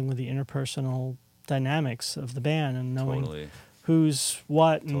dealing with the interpersonal dynamics of the band and knowing who's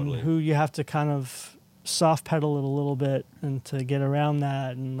what and who you have to kind of soft pedal it a little bit and to get around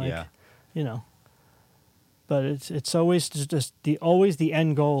that and like, But it's always just the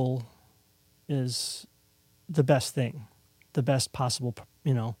end goal is the best thing, the best possible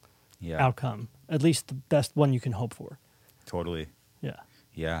outcome, at least the best one you can hope for. Totally. Yeah.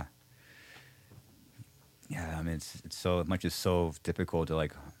 Yeah. Yeah. I mean, it's so much is so difficult to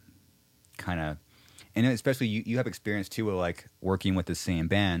like kind of, and especially you have experience too with like working with the same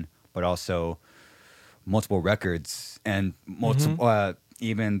band, but also multiple records and multiple,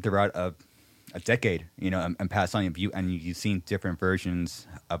 even throughout a decade, and pass on you've seen different versions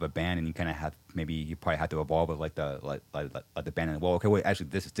of a band, and you kind of have you probably have to evolve with like the band. And well, okay, wait, actually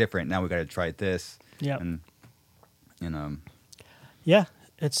this is different. Now we got to try this. Yeah. And yeah,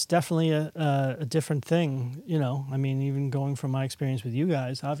 it's definitely a different thing. I mean, even going from my experience with you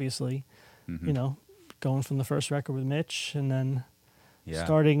guys, obviously, going from the first record with Mitch, and then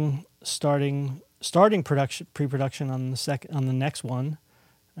starting pre-production on the next one,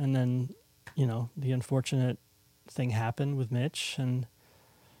 and then the unfortunate thing happened with Mitch, and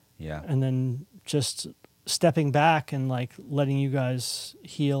then just stepping back and like letting you guys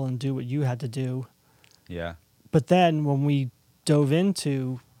heal and do what you had to do. Yeah. But then when we dove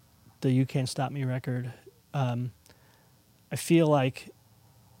into the You Can't Stop Me record, I feel like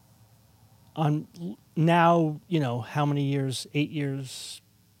on now, how many years, 8 years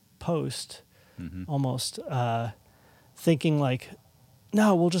post, almost, thinking like,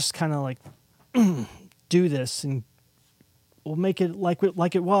 no, we'll just kind of like do this and we'll make it like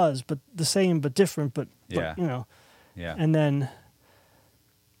it was, but the same, but different, but Yeah. And then,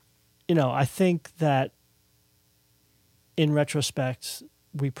 I think that in retrospect,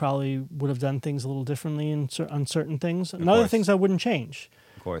 we probably would have done things a little differently on certain things. And other things I wouldn't change.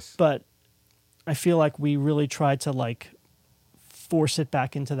 Of course. But I feel like we really tried to like force it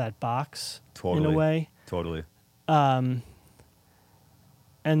back into that box in a way. Totally. And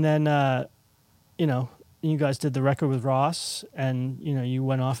then, you guys did the record with Ross, and, you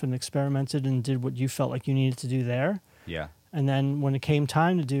went off and experimented and did what you felt like you needed to do there. Yeah. And then when it came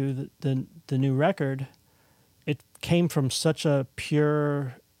time to do the new record, it came from such a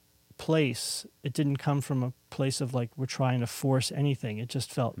pure place. It didn't come from a place of like we're trying to force anything. It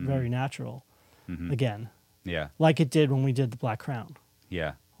just felt very natural again. Yeah. Like it did when we did the Black Crown.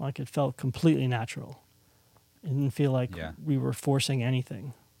 Yeah. Like it felt completely natural. It didn't feel like we were forcing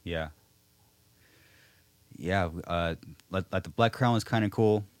anything. Yeah. yeah, like the Black Crown was kind of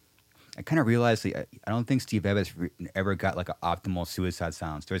cool. I kind of realized like, I don't think Steve Evetts ever got like an optimal Suicide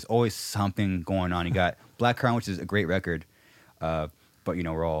Sounds. There's always something going on. You got Black Crown, which is a great record, but you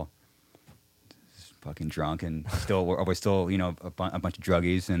know we're all fucking drunk and still we're still you know a bunch of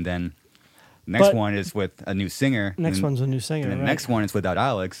druggies. And then next one is with a new singer. Next one's a new singer. And the right. next one is without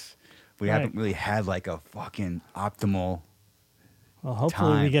Alex. We Right. haven't really had like a fucking optimal. Well,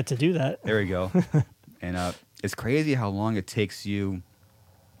 hopefully we get to do that. There we go. And it's crazy how long it takes you,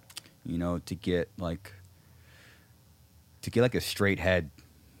 you know, to get like a straight head,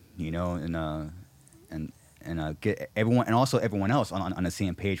 you know, and get everyone and also everyone else on the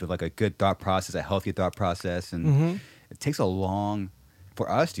same page with like a good thought process, a healthy thought process, and it takes a long for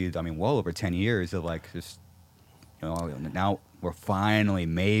us, dude. I mean, well over 10 years of like just, you know, now we're finally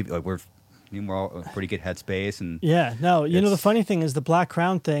maybe like we're all in a pretty good headspace and yeah. No, you know the funny thing is the Black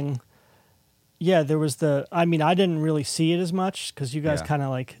Crown thing. Yeah, there was I mean, I didn't really see it as much because you guys kind of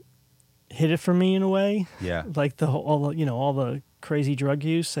like hit it for me in a way. Yeah. Like all the crazy drug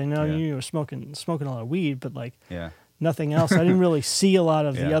use. I know you were smoking a lot of weed, but like nothing else. I didn't really see a lot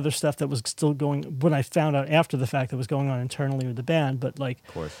of the other stuff that was still going when I found out after the fact that was going on internally with the band. But like,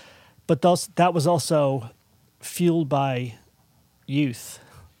 of course. But that was also fueled by youth.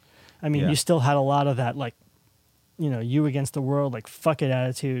 I mean, you still had a lot of that, like, you know, you against the world, like, fuck it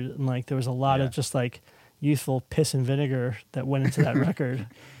attitude. And, like, there was a lot of just, like, youthful piss and vinegar that went into that record,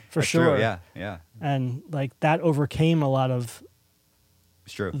 for sure. True. Yeah. And, like, that overcame a lot of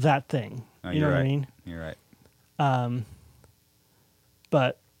that thing. No, you know what right. I mean? You're right.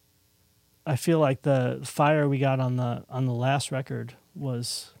 But I feel like the fire we got on the last record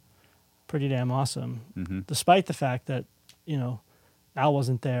was pretty damn awesome, despite the fact that, you know, Al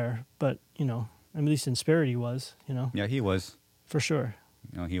wasn't there, but, you know, at least in spirit he was, you know. Yeah, he was. For sure.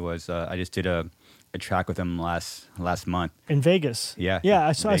 You know, he was. I just did a track with him last month. In Vegas. Yeah. Yeah,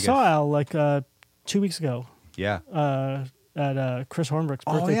 I saw Al like 2 weeks ago. Yeah. At Chris Hornbrook's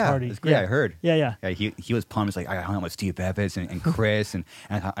birthday party. Yeah, I heard. Yeah. He was pumped. He's like, I hung out with Steve Evetts and Chris, and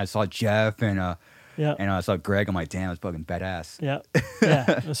I saw Jeff and I saw Greg. I'm like, damn, it was fucking badass. Yeah,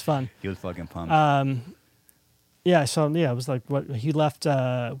 it was fun. He was fucking pumped. Yeah, so it was like what he left.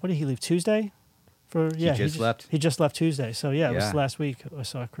 What did he leave Tuesday? He just left. He just left Tuesday. So it was last week. I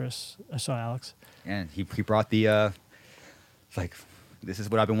saw Chris. I saw Alex. And he brought the like, this is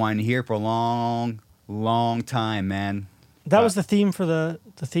what I've been wanting to hear for a long time, man. That was the theme for the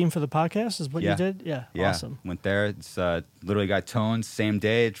podcast. Is what you did? Yeah. Awesome. Went there. It's literally got tones same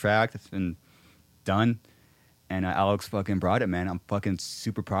day, tracked. It's been done, and Alex fucking brought it, man. I'm fucking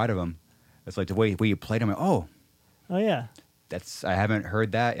super proud of him. It's like the way you played him. Like, oh yeah. I haven't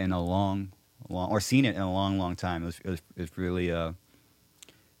heard that in a long or seen it in a long time. It was really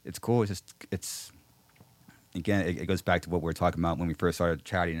it's cool. It's again it goes back to what we were talking about when we first started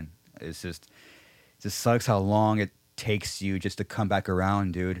chatting. It just sucks how long it takes you just to come back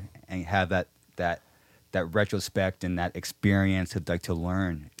around, dude, and have that retrospect and that experience to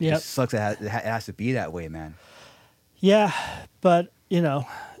learn. It just sucks. It has to be that way, man. Yeah, but you know,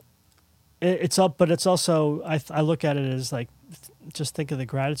 it's up. But it's also I look at it as like, just think of the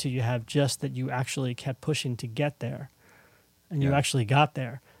gratitude you have just that you actually kept pushing to get there, and you actually got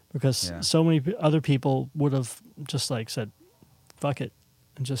there, because so many other people would have just like said, "Fuck it,"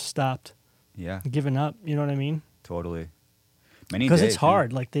 and just stopped. Yeah, given up. You know what I mean? Totally. Because it's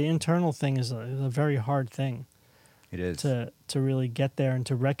hard. Like the internal thing is a very hard thing. It is to really get there and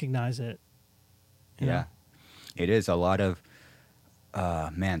to recognize it. You know? It is a lot of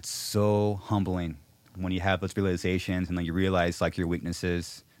man, so humbling when you have those realizations and then you realize like your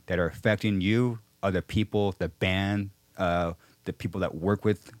weaknesses that are affecting you, other people, the band, the people that work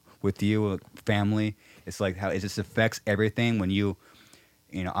with you, family. It's like how it just affects everything when you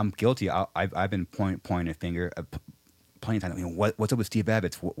know, I'm guilty. I've been pointing a finger plenty of times. You know, what's up with Steve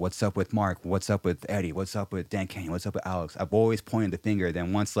Evetts? What's up with Mark? What's up with Eddie? What's up with Dan Kenyon? What's up with Alex? I've always pointed the finger.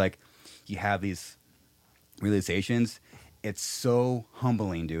 Then once like you have these realizations, it's so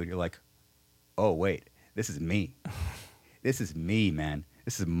humbling, dude. You're like, oh wait, this is me. This is me, man.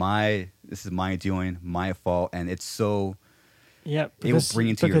 This is my doing, my fault, and it's so. Yeah, it will bring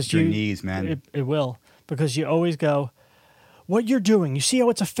you to your knees, man. It will, because you always go, what you're doing, you see how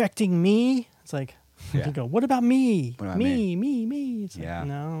it's affecting me? It's like, you go, what about me? Me. It's like,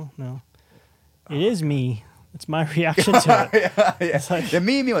 no. It is me. It's my reaction to it. It's like, the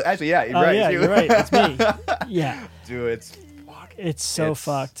me was actually, you're right. Yeah, you're right. It's me. Yeah. Dude, it's so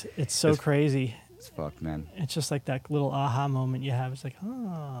fucked. It's so crazy. It's fucked, man. It's just like that little aha moment you have. It's like,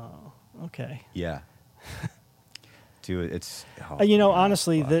 oh, okay. Yeah. Dude, it's... you know,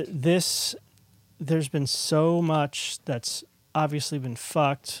 honestly, this there's been so much that's obviously been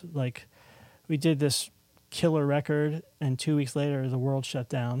fucked. Like, we did this killer record, and 2 weeks later, the world shut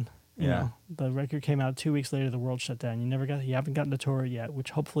down. You know, the record came out 2 weeks later, the world shut down. You haven't gotten to tour yet,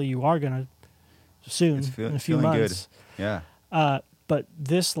 which hopefully you are gonna soon, in a few months. Good. Yeah. But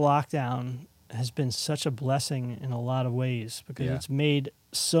this lockdown has been such a blessing in a lot of ways, because it's made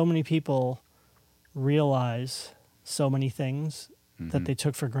so many people realize so many things that they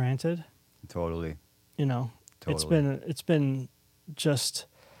took for granted. Totally. You know, Totally. it's been just,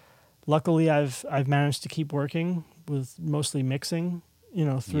 luckily I've managed to keep working with mostly mixing, you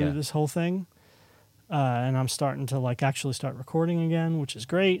know, through this whole thing. And I'm starting to like actually start recording again, which is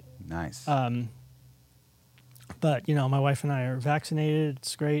great. Nice. But, you know, my wife and I are vaccinated.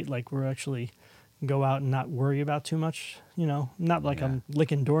 It's great. Like, we're actually go out and not worry about too much, you know, not like I'm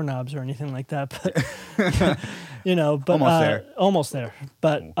licking doorknobs or anything like that, but, you know, but almost there.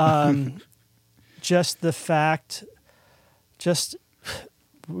 But just the fact, just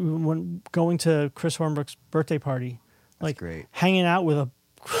when going to Chris Hornbrook's birthday party, like great. Hanging out with a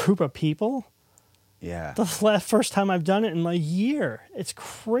group of people. Yeah. The first time I've done it in a year. It's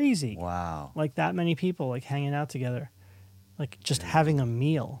crazy. Wow. Like, that many people like hanging out together, like just having a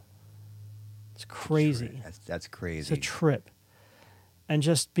meal. It's crazy. That's crazy. It's a trip. And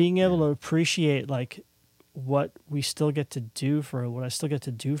just being able to appreciate like what we still get to do for what I still get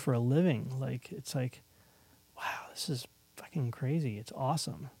to do for a living. Like, it's like, wow, this is fucking crazy. It's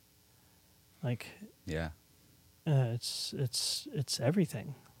awesome. Like, it's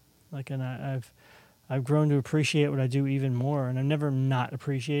everything. Like, and I've grown to appreciate what I do even more, and I've never not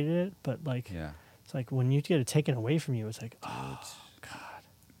appreciated it. But like, it's like when you get it taken away from you, it's like, oh God,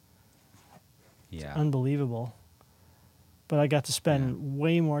 it's unbelievable. But I got to spend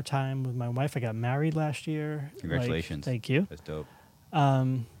way more time with my wife. I got married last year. Congratulations! Like, thank you. That's dope.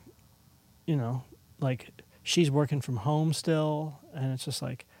 You know, like, she's working from home still, and it's just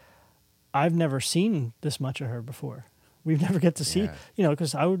like, I've never seen this much of her before. We've never get to see, you know,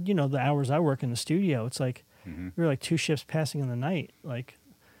 because I would, you know, the hours I work in the studio, it's like, we were like 2 shifts passing in the night. Like,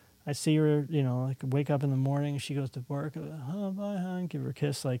 I see her, you know, like, wake up in the morning, she goes to work, oh, bye, hon, give her a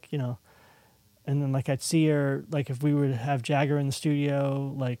kiss, like, you know. And then, like, I'd see her, like, if we would have Jagger in the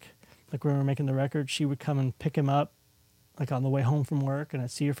studio, like when we were making the record, she would come and pick him up, like, on the way home from work, and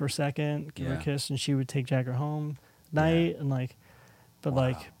I'd see her for a second, give her a kiss, and she would take Jagger home at night, and, like, but,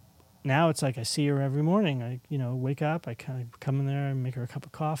 like, now it's like I see her every morning. I, you know, wake up, I kind of come in there and make her a cup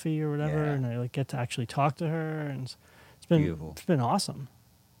of coffee or whatever, and I like get to actually talk to her, and it's been beautiful. It's been awesome.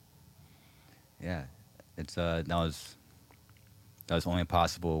 Yeah, it's that was only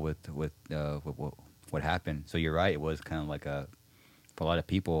possible with what happened. So you're right. It was kind of like for a lot of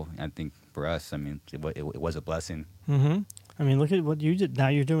people. I think for us, I mean, it was a blessing. Mm-hmm. I mean, look at what you did. Now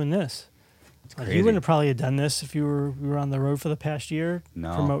you're doing this. Like, you wouldn't have probably have done this if you were on the road for the past year,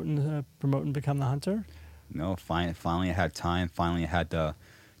 promoting Become the Hunter. No, finally I had time. Finally I had the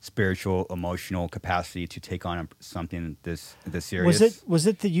spiritual, emotional capacity to take on something this serious. Was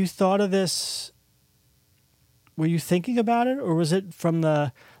it that you thought of this? Were you thinking about it, or was it from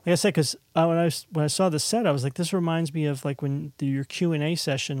the, like I said, because when I saw the set, I was like, this reminds me of like when your Q&A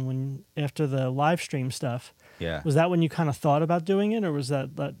session after the live stream stuff. Yeah. Was that when you kind of thought about doing it, or was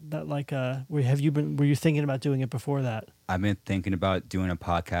that like were you thinking about doing it before that? I've been thinking about doing a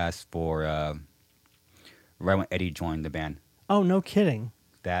podcast for right when Eddie joined the band. Oh, no kidding.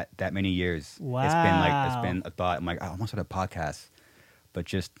 That many years. Wow. It's been a thought. I'm like, I almost had a podcast, but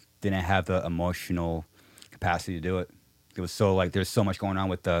just didn't have the emotional capacity to do it. It was so like there's so much going on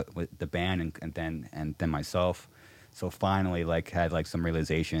with the band and then myself. So finally, like, had like some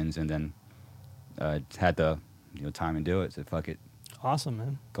realizations, and then had the time to do it. So fuck it. Awesome,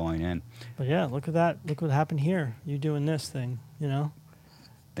 man. Going in. But yeah, look at that. Look what happened here. You doing this thing, you know?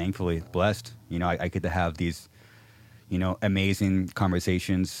 Thankfully, blessed. You know, I get to have these, you know, amazing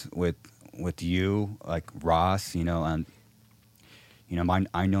conversations with you, like Ross, you know, and you know,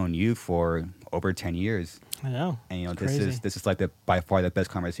 I've known you for over 10 years. I know. And you know, this is like by far the best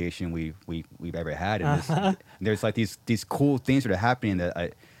conversation we've ever had. And there's like these cool things that are happening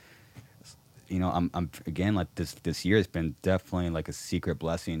that you know, I'm again, like this year has been definitely like a secret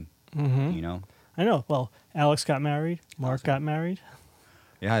blessing. Mm-hmm. You know. I know. Well, Alex got married. Mark got married.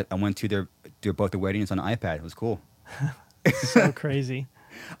 Yeah, I went to both the weddings on an iPad. It was cool. So crazy.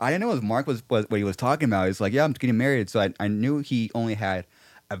 I didn't know Mark was what he was talking about. He's like, yeah, I'm getting married. So I knew he only had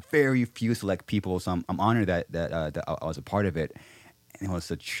a very few select people. So I'm honored that I was a part of it. And it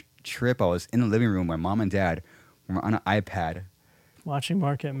was a trip. I was in the living room where mom and dad were on an iPad. Watching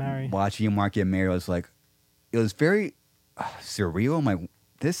Mark get married. It was like, it was very surreal. I'm like,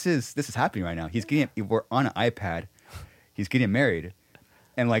 this is happening right now. We're on an iPad. He's getting married,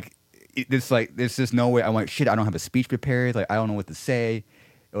 and like there's just no way. I'm like, shit, I don't have a speech prepared. Like, I don't know what to say.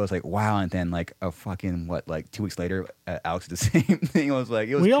 It was like, wow. And then like a fucking, 2 weeks later, Alex did the same thing. It was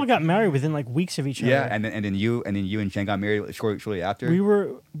we all got married within like weeks of each other. Yeah, and then you and Jen got married shortly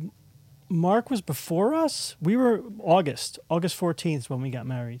after. Mark was before us. We were August 14th when we got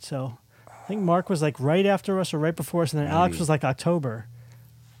married. So I think Mark was like right after us or right before us, and then Maybe. Alex was like October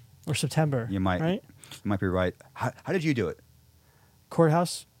or September. You might be right. How did you do it?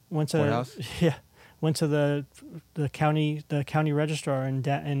 Courthouse. Courthouse? Yeah, went to the county registrar in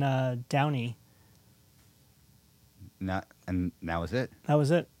Downey. And that was it. That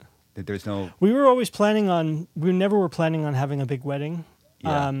was it. There's no. We never were planning on having a big wedding.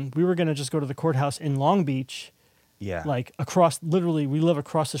 Yeah. We were gonna just go to the courthouse in Long Beach. Yeah. Like literally, we live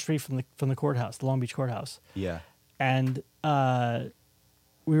across the street from the courthouse, the Long Beach courthouse. Yeah. And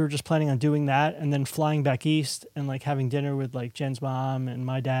we were just planning on doing that and then flying back east and like having dinner with like Jen's mom and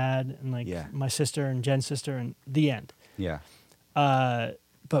my dad and like my sister and Jen's sister and the end. Yeah.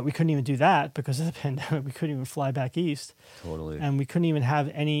 But we couldn't even do that because of the pandemic. We couldn't even fly back east. Totally. And we couldn't even have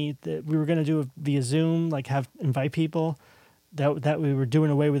we were going to do it via Zoom, like invite people. That we were doing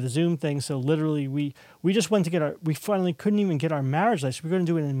away with the Zoom thing. So literally we just went to we finally couldn't even get our marriage license. We were going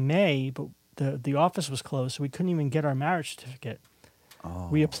to do it in May, but the office was closed, so we couldn't even get our marriage certificate. Oh.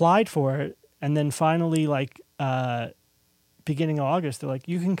 We applied for it, and then finally, like, beginning of August, they're like,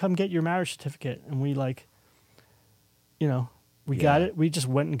 you can come get your marriage certificate. And we like, we got it. We just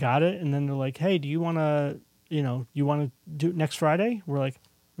went and got it. And then they're like, hey, do you want to, you want to do it next Friday? We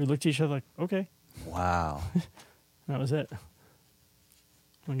looked at each other like, okay. Wow. That was it.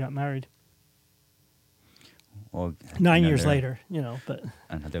 We got married. Well, 9 years later, but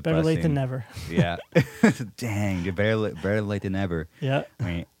another better late than blessing. never. Yeah. Dang, you're better late than never. Yeah. I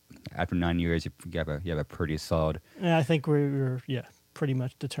mean, after 9 years, you have a pretty solid. Yeah, I think we were pretty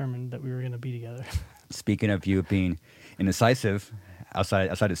much determined that we were going to be together. Speaking of you being indecisive outside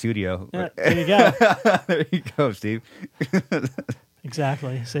the studio. Yeah, there you go. There you go, Steve.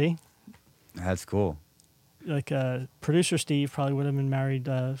 Exactly. See? That's cool. Like producer Steve probably would have been married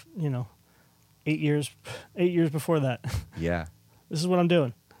 8 years before that. Yeah. This is what I'm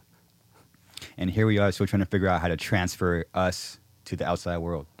doing. And here we are still trying to figure out how to transfer us to the outside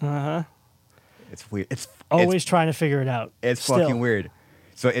world. Uh-huh. It's weird. It's always trying to figure it out. It's still. fucking weird.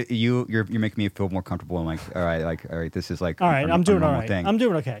 So you're making me feel more comfortable. I'm like, all right, this is like all right, I'm doing all right. Thing. I'm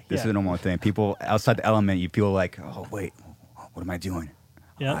doing okay. This is a normal thing. People outside the element, you feel like, oh wait, what am I doing?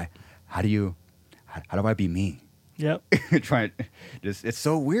 Yeah. How do I be me? Yep. It's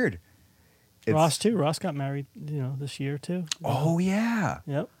so weird. Ross too. Ross got married, this year too. Oh yeah.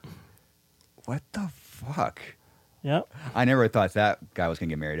 Yep. What the fuck? Yep. I never thought that guy was gonna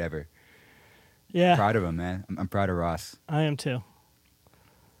get married ever. Yeah. Proud of him, man. I'm proud of Ross. I am too.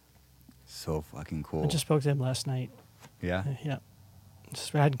 So fucking cool. I just spoke to him last night. Yeah. Yeah.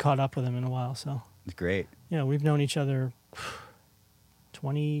 I hadn't caught up with him in a while, so. It's great. Yeah, we've known each other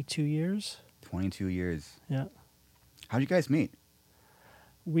 22 years. 22 years. Yeah. How'd you guys meet?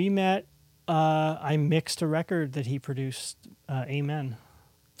 We met. I mixed a record that he produced, Amen.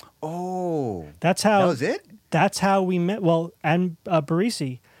 Oh. That's how. That was it? That's how we met. Well, and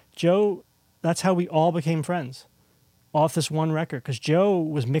Barisi. Joe, that's how we all became friends. Off this one record. Because Joe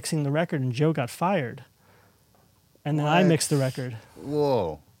was mixing the record and Joe got fired. And then I mixed the record.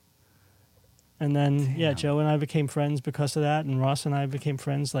 Whoa. And then, Damn. Joe and I became friends because of that. And Ross and I became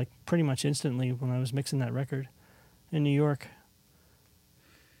friends like pretty much instantly when I was mixing that record in New York.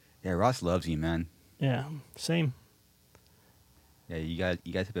 Yeah, Ross loves you, man. Yeah, same. Yeah, you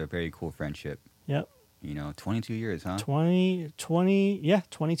guys have a very cool friendship. Yep. 22 years, huh?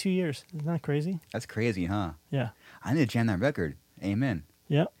 22 years. Isn't that crazy? That's crazy, huh? Yeah. I need to jam that record. Amen.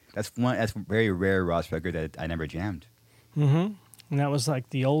 Yep. That's a very rare Ross record that I never jammed. Mm-hmm. And that was like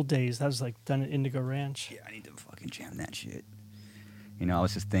the old days. That was like done at Indigo Ranch. Yeah, I need to fucking jam that shit. I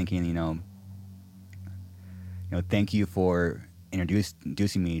was just thinking, thank you for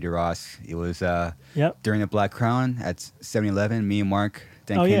introducing me to Ross. It was during the Black Crown at 7-Eleven. Me and Mark,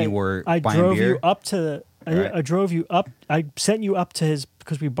 Kenny were buying beer. I drove you up. I sent you up to his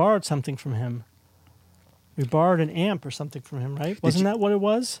because we borrowed something from him. We borrowed an amp or something from him, right? Wasn't that what it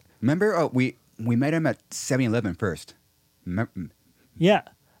was? Remember, we met him at 7-Eleven first. Yeah.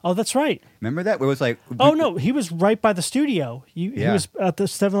 Oh, that's right. Remember that? It was like... Oh, no. He was right by the studio. He was at the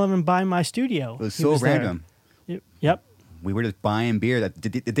 7-Eleven by my studio. It was so random. Yep. We were just buying beer. The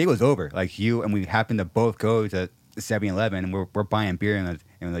day was over. Like you and we happened to both go to 7-Eleven and we're buying beer and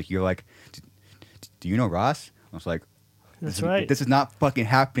like you're like, do you know Ross? I was like, That's right. This is not fucking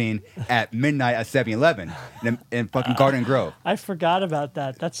happening at midnight at 7-Eleven in fucking Garden Grove. I forgot about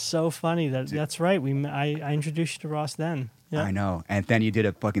that. That's so funny. That's right. I introduced you to Ross then. Yeah. I know. And then you did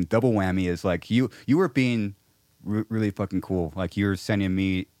a fucking double whammy. Is like you were being really fucking cool. Like you were sending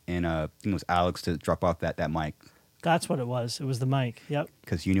me and I think it was Alex to drop off that mic. That's what it was. It was the mic. Yep.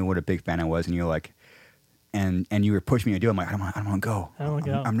 Because you knew what a big fan I was, and you're like, and you were pushing me to do it. I'm like, I don't want to go. I don't want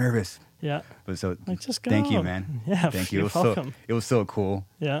to go. I'm nervous. Yeah. But so like, just go. Thank you, man. Yeah. Thank you. You're welcome. It was so cool.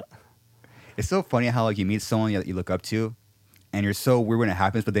 Yeah. It's so funny how like you meet someone that you look up to, and you're so weird when it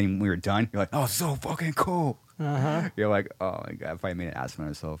happens, but then when you're done, you're like, oh, so fucking cool. Uh-huh. You're like, oh my god, if I made an ass for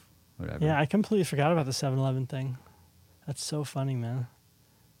myself, whatever. Yeah, I completely forgot about the 7-Eleven thing. That's so funny, man.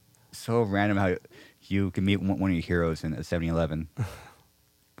 So random how you can meet one of your heroes in a 7-Eleven.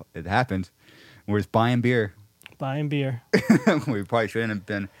 It happened. We're just buying beer. Buying beer. We probably shouldn't have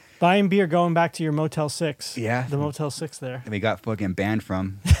been. Buying beer going back to your Motel 6. Yeah. The Motel 6 there. We got fucking banned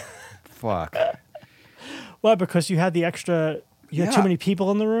from. Fuck. Well, because you had the extra. You had too many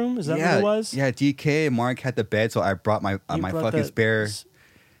people in the room? Is that what it was? Yeah, DK and Mark had the bed, so I brought my fucking spare.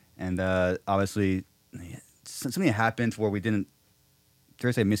 And obviously, something happened where we didn't.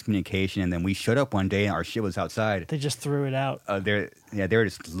 There's a miscommunication, and then we showed up one day and our shit was outside. They just threw it out. They were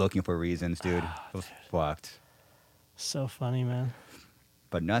just looking for reasons, dude. It was fucked. So funny, man.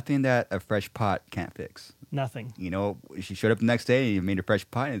 But nothing that a fresh pot can't fix. Nothing. You know, she showed up the next day and you made a fresh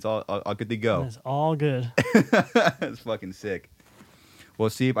pot and it's all good to go. It's all good. It's fucking sick. Well,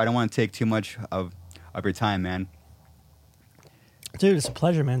 Steve, I don't want to take too much of your time, man. Dude, it's a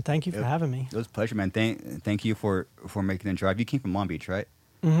pleasure, man. Thank you for having me. It was a pleasure, man. Thank you for making the drive. You came from Long Beach, right?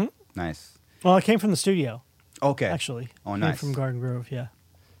 Mm-hmm. Nice. Well, I came from the studio. Okay. Actually. Oh, I nice. came from Garden Grove, yeah.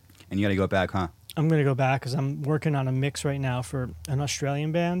 And you got to go back, huh? I'm going to go back because I'm working on a mix right now for an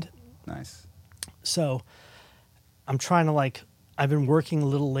Australian band. Nice. So I'm trying to I've been working a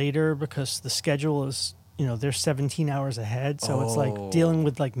little later because the schedule is, they're 17 hours ahead. So it's like dealing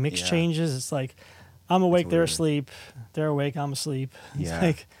with mix changes. It's like I'm awake, they're asleep. They're awake, I'm asleep.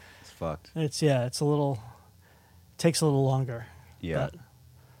 It's it's fucked. It takes a little longer. Yeah.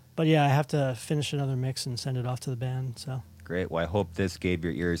 But yeah, I have to finish another mix and send it off to the band. So great. Well, I hope this gave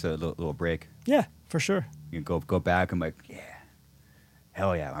your ears a little break. Yeah, for sure. You can go back and like, yeah,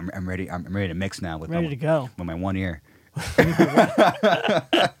 hell yeah, I'm ready. I'm ready to mix now with go with my one ear.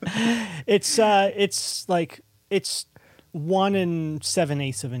 It's 1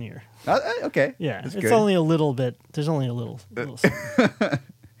 7/8 of an ear. Okay. Yeah, that's it's good. only a little bit. There's only a little.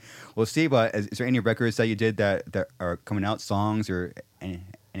 Well, Steve, is there any records that you did that are coming out, songs or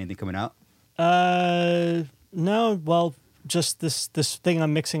anything coming out? No. Well, just this thing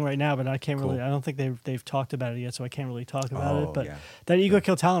I'm mixing right now, but I can't really. I don't think they've talked about it yet, so I can't really talk about it. But that Ego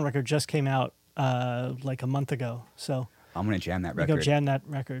Kill Talent record just came out like a month ago. So I'm gonna jam that record. Go jam that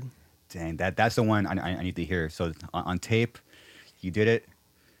record. Dang, that's the one I need to hear. So on tape, you did it.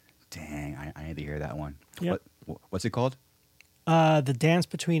 Dang, I need to hear that one. Yep. What's it called? The Dance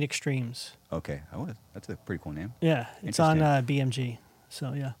Between Extremes. Okay. That's a pretty cool name. Yeah, it's on BMG.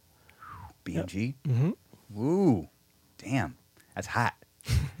 So yeah. BMG? Yep. Mm-hmm. Woo. Damn. That's hot.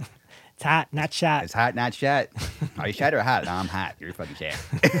 It's hot, not shot. It's hot, not shot. Are you shot or hot? No, I'm hot. You're fucking shit.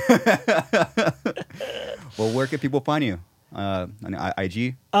 Well, where can people find you? On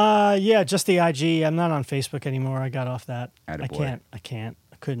IG? Yeah, just the IG. I'm not on Facebook anymore. I got off that. Attaboy. I can't.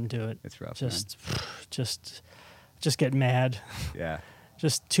 I couldn't do it. It's rough. Just get mad. Yeah.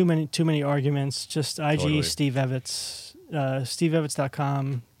 Just too many arguments. Just IG, Totally. Steve Evetts,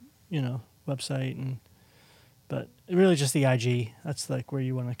 SteveEvetts.com, website, but really just the IG. That's like where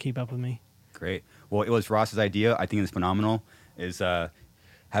you want to keep up with me. Great. Well, it was Ross's idea. I think it's phenomenal. Is have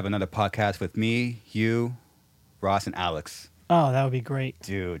another podcast with me, you, Ross, and Alex. Oh, that would be great,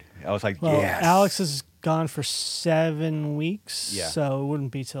 dude. I was like, well, yes. Alex is gone for 7 weeks, so it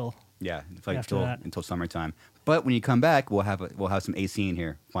wouldn't be till it's like until summertime. But when you come back, we'll have some AC in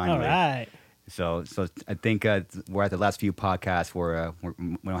here finally. All right. So I think we're at the last few podcasts where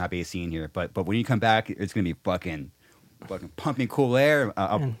we don't have AC in here. But when you come back, it's gonna be fucking pumping cool air.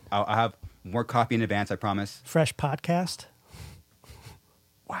 I'll have more coffee in advance. I promise. Fresh podcast.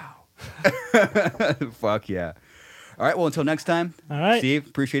 Wow. Fuck yeah. All right. Well, until next time. All right. Steve,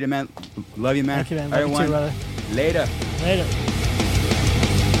 appreciate it, man. Love you, man. Thank you, man. Everyone. Love you too, brother. Later. Later.